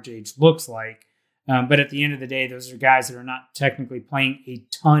your average age looks like. But at the end of the day, those are guys that are not technically playing a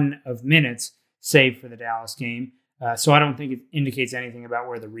ton of minutes, save for the Dallas game. So I don't think it indicates anything about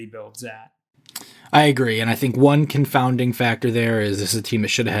where the rebuild's at. I agree, and I think one confounding factor there is this is a team that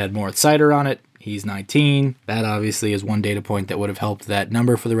should have had Moritz Seider on it. He's 19. That obviously is one data point that would have helped that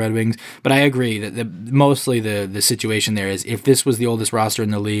number for the Red Wings. But I agree that mostly the situation there is if this was the oldest roster in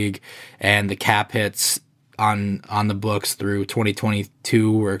the league and the cap hits on the books through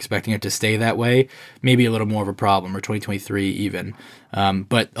 2022, we're expecting it to stay that way, maybe a little more of a problem, or 2023 even.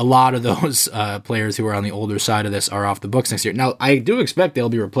 But a lot of those players who are on the older side of this are off the books next year. Now, I do expect they'll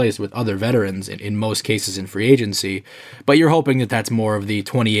be replaced with other veterans in most cases in free agency, but you're hoping that that's more of the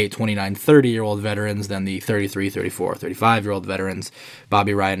 28, 29, 30-year-old veterans than the 33, 34, 35-year-old veterans,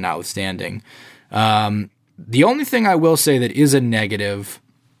 Bobby Ryan notwithstanding. The only thing I will say that is a negative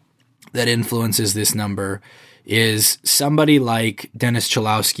that influences this number is somebody like Dennis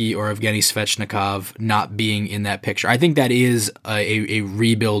Cholowski or Evgeny Svechnikov not being in that picture. I think that is a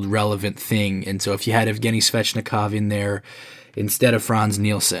rebuild relevant thing. And so if you had Evgeny Svechnikov in there instead of Franz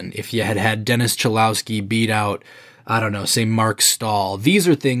Nielsen, if you had Dennis Cholowski beat out, I don't know, say Mark Stahl, these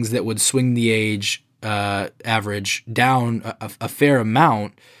are things that would swing the age average down a fair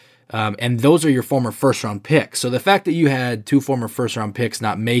amount. And those are your former first-round picks. So the fact that you had 2 former first-round picks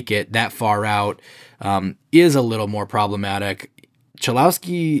not make it that far out is a little more problematic.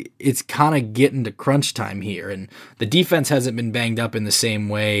 Cholowski, it's kind of getting to crunch time here, and the defense hasn't been banged up in the same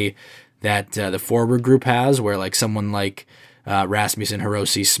way that the forward group has, where like someone like Rasmussen,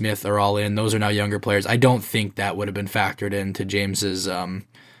 Hirose, Smith are all in. Those are now younger players. I don't think that would have been factored into James's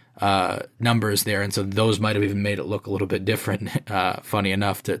numbers there, and so those might have even made it look a little bit different, funny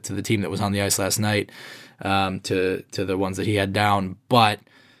enough, to the team that was on the ice last night, to the ones that he had down. But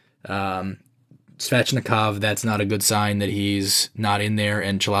Svechnikov, that's not a good sign that he's not in there,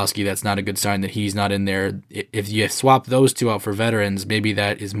 and Cholowski, that's not a good sign that he's not in there. If you swap those two out for veterans, maybe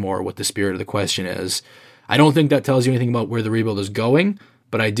that is more what the spirit of the question is. I don't think that tells you anything about where the rebuild is going,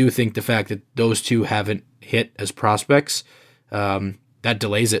 but I do think the fact that those two haven't hit as prospects, that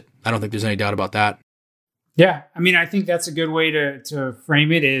delays it. I don't think there's any doubt about that. Yeah, I mean, I think that's a good way to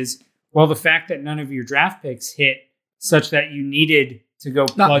frame it is, well, the fact that none of your draft picks hit such that you needed to go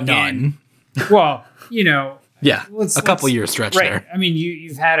plug in. Well, yeah, a couple years stretch there. I mean,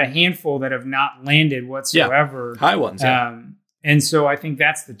 you've had a handful that have not landed whatsoever. Yeah. High ones, yeah. And so I think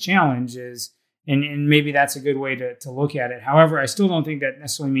that's the challenge is, and maybe that's a good way to look at it. However, I still don't think that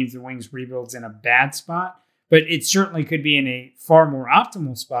necessarily means the Wings rebuild's in a bad spot, but it certainly could be in a far more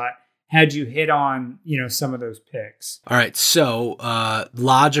optimal spot had you hit on, some of those picks. All right. So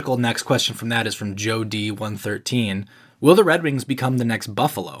logical next question from that is from Joe D113. Will the Red Wings become the next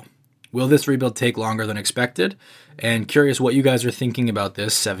Buffalo? Will this rebuild take longer than expected? And curious what you guys are thinking about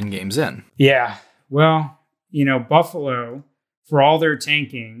this 7 games in. Yeah. Well, Buffalo, for all their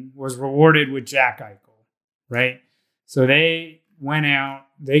tanking, was rewarded with Jack Eichel, right? So they went out,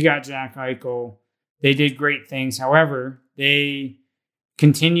 they got Jack Eichel, they did great things. However, they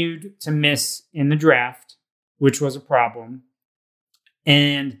continued to miss in the draft, which was a problem.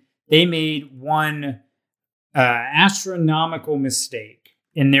 And they made one astronomical mistake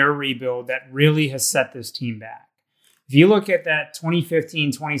in their rebuild that really has set this team back. If you look at that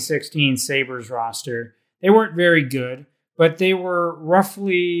 2015-2016 Sabres roster, they weren't very good, but they were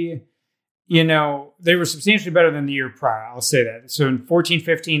roughly, they were substantially better than the year prior. I'll say that. So in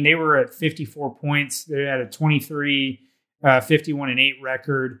 14-15, they were at 54 points. They had a 51-8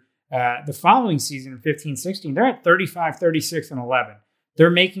 record. The following season, in 15-16, they're at 35, 36, and 11. They're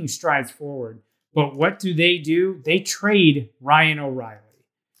making strides forward. But what do? They trade Ryan O'Reilly.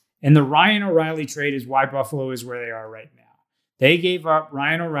 And the Ryan O'Reilly trade is why Buffalo is where they are right now. They gave up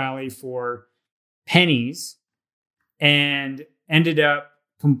Ryan O'Reilly for pennies and ended up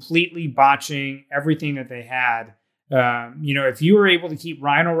completely botching everything that they had. If you were able to keep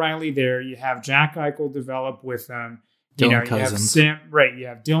Ryan O'Reilly there, you have Jack Eichel develop with them. Dylan Cousins. You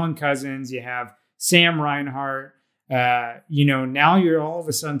have Dylan Cousins. You have Sam Reinhart. Now you're all of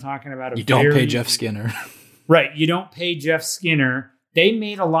a sudden talking about you don't pay Jeff Skinner. Right. You don't pay Jeff Skinner. They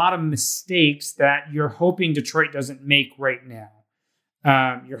made a lot of mistakes that you're hoping Detroit doesn't make right now.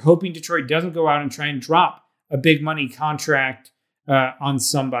 You're hoping Detroit doesn't go out and try and drop a big money contract on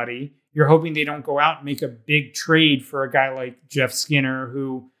somebody. You're hoping they don't go out and make a big trade for a guy like Jeff Skinner,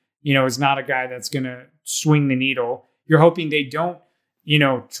 who, is not a guy that's going to swing the needle. You're hoping they don't,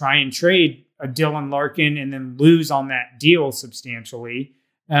 try and trade a Dylan Larkin and then lose on that deal substantially.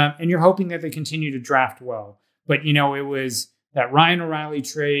 And you're hoping that they continue to draft well. But, it was that Ryan O'Reilly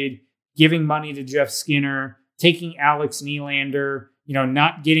trade, giving money to Jeff Skinner, taking Alex Nylander,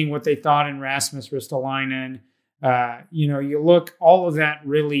 not getting what they thought in Rasmus Ristolainen. You look, all of that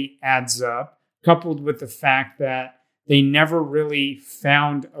really adds up, coupled with the fact that they never really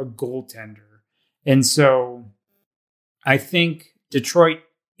found a goaltender. And so I think Detroit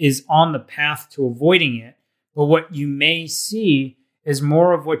is on the path to avoiding it. But what you may see is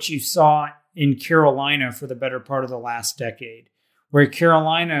more of what you saw in Carolina for the better part of the last decade, where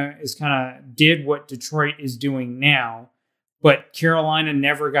Carolina is kind of did what Detroit is doing now, but Carolina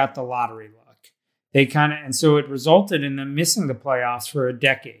never got the lottery luck. And so it resulted in them missing the playoffs for a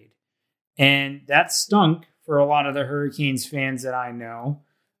decade. And that stunk for a lot of the Hurricanes fans that I know.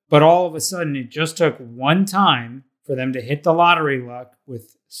 But all of a sudden, it just took one time for them to hit the lottery luck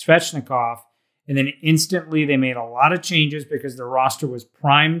with Svechnikov. And then instantly they made a lot of changes because the roster was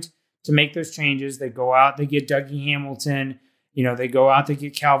primed to make those changes. They go out, they get Dougie Hamilton, they go out, they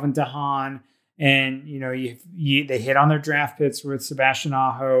get Calvin DeHaan, and, they hit on their draft picks with Sebastian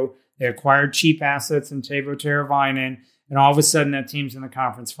Aho. They acquired cheap assets in Teuvo Teravainen, and all of a sudden that team's in the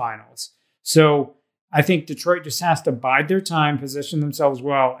conference finals. So I think Detroit just has to bide their time, position themselves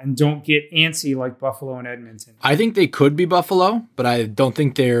well, and don't get antsy like Buffalo and Edmonton. I think they could be Buffalo, but I don't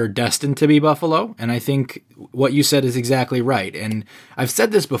think they're destined to be Buffalo. And I think what you said is exactly right. And I've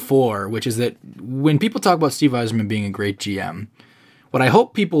said this before, which is that when people talk about Steve Yzerman being a great GM, what I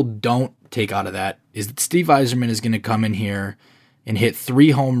hope people don't take out of that is that Steve Yzerman is going to come in here and hit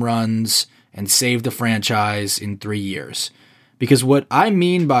 3 home runs and save the franchise in 3 years. Because what I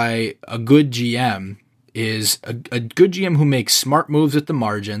mean by a good GM is a good GM who makes smart moves at the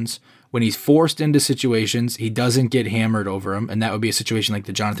margins. When he's forced into situations, he doesn't get hammered over them. And that would be a situation like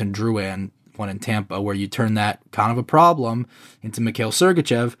the Jonathan Drouin one in Tampa, where you turn that kind of a problem into Mikhail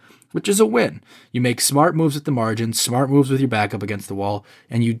Sergachev, which is a win. You make smart moves at the margins, smart moves with your back up against the wall,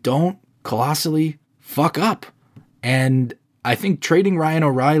 and you don't colossally fuck up. And I think trading Ryan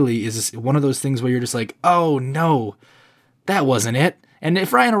O'Reilly is one of those things where you're just like, oh no, that wasn't it. And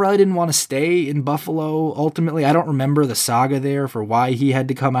if Ryan O'Reilly didn't want to stay in Buffalo, ultimately, I don't remember the saga there for why he had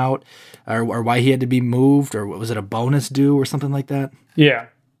to come out or why he had to be moved, or was it a bonus due or something like that? Yeah.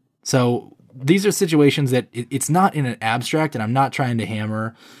 So these are situations that it's not in an abstract, and I'm not trying to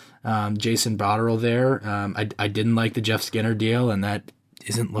hammer Jason Botterill there. I didn't like the Jeff Skinner deal, and that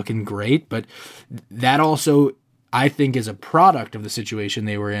isn't looking great, but that also, I think, is a product of the situation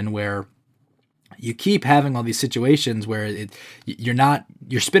they were in, where you keep having all these situations where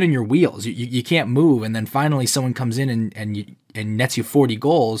you're spinning your wheels. You can't move, and then finally someone comes in and nets you 40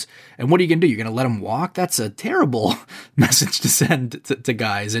 goals. And what are you going to do? You're going to let them walk? That's a terrible message to send to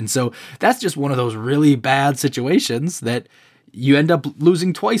guys. And so that's just one of those really bad situations that you end up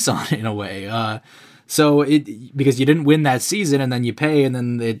losing twice on in a way. Because you didn't win that season, and then you pay, and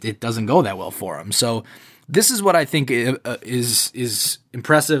then it doesn't go that well for them. So this is what I think is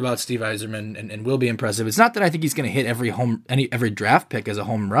impressive about Steve Yzerman, and will be impressive. It's not that I think he's going to hit every draft pick as a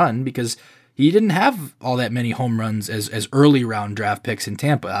home run, because he didn't have all that many home runs as early round draft picks in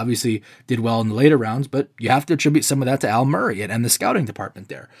Tampa. Obviously did well in the later rounds, but you have to attribute some of that to Al Murray and the scouting department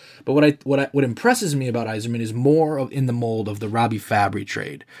there. But what impresses me about Yzerman is more in the mold of the Robbie Fabry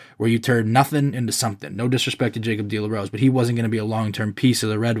trade, where you turn nothing into something. No disrespect to Jacob De La Rose, but he wasn't going to be a long-term piece of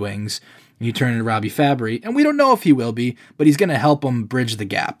the Red Wings. And you turn into Robbie Fabry, and we don't know if he will be, but he's going to help them bridge the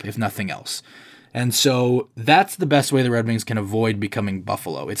gap, if nothing else. And so that's the best way the Red Wings can avoid becoming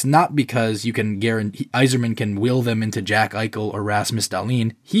Buffalo. It's not because you can guarantee Yzerman can will them into Jack Eichel or Rasmus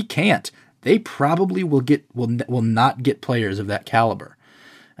Dahlin. He can't. They probably will not get players of that caliber.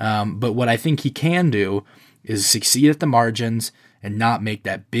 But what I think he can do is succeed at the margins and not make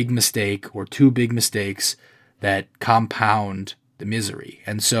that big mistake or two big mistakes that compound the misery.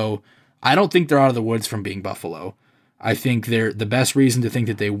 And so I don't think they're out of the woods from being Buffalo. I think the best reason to think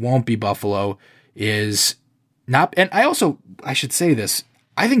that they won't be Buffalo is not, and I should say this,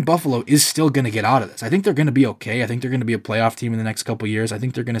 I think Buffalo is still going to get out of this. I think they're going to be okay. I think they're going to be a playoff team in the next couple of years. I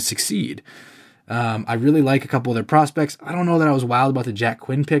think they're going to succeed. I really like a couple of their prospects. I don't know that I was wild about the Jack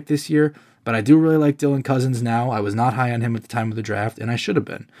Quinn pick this year, but I do really like Dylan Cousins now. I was not high on him at the time of the draft, and I should have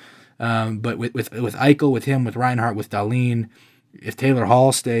been. But with Eichel, with him, with Reinhart, with Dahlin, if Taylor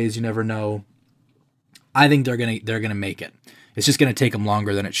Hall stays, you never know. I think they're gonna make it. It's just gonna take them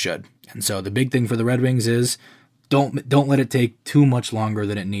longer than it should. And so the big thing for the Red Wings is don't let it take too much longer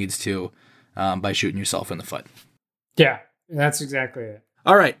than it needs to by shooting yourself in the foot. Yeah, that's exactly it.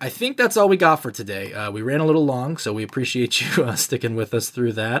 All right, I think that's all we got for today. We ran a little long, so we appreciate you sticking with us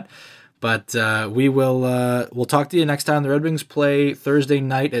through that. But we'll talk to you next time. The Red Wings play Thursday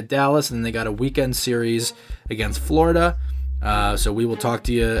night at Dallas, and then they got a weekend series against Florida. So we will talk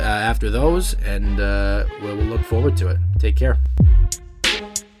to you after those, and we'll look forward to it. Take care.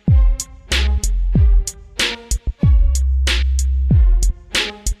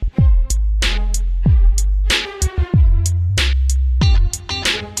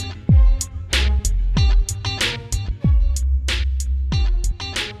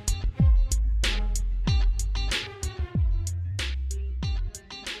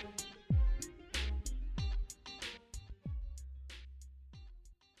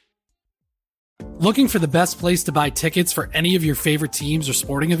 Looking for the best place to buy tickets for any of your favorite teams or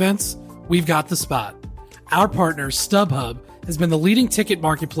sporting events? We've got the spot. Our partner, StubHub, has been the leading ticket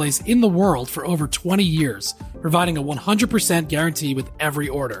marketplace in the world for over 20 years, providing a 100% guarantee with every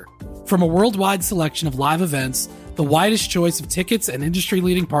order. From a worldwide selection of live events, the widest choice of tickets, and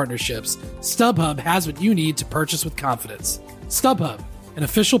industry-leading partnerships, StubHub has what you need to purchase with confidence. StubHub, an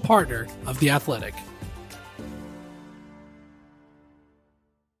official partner of The Athletic.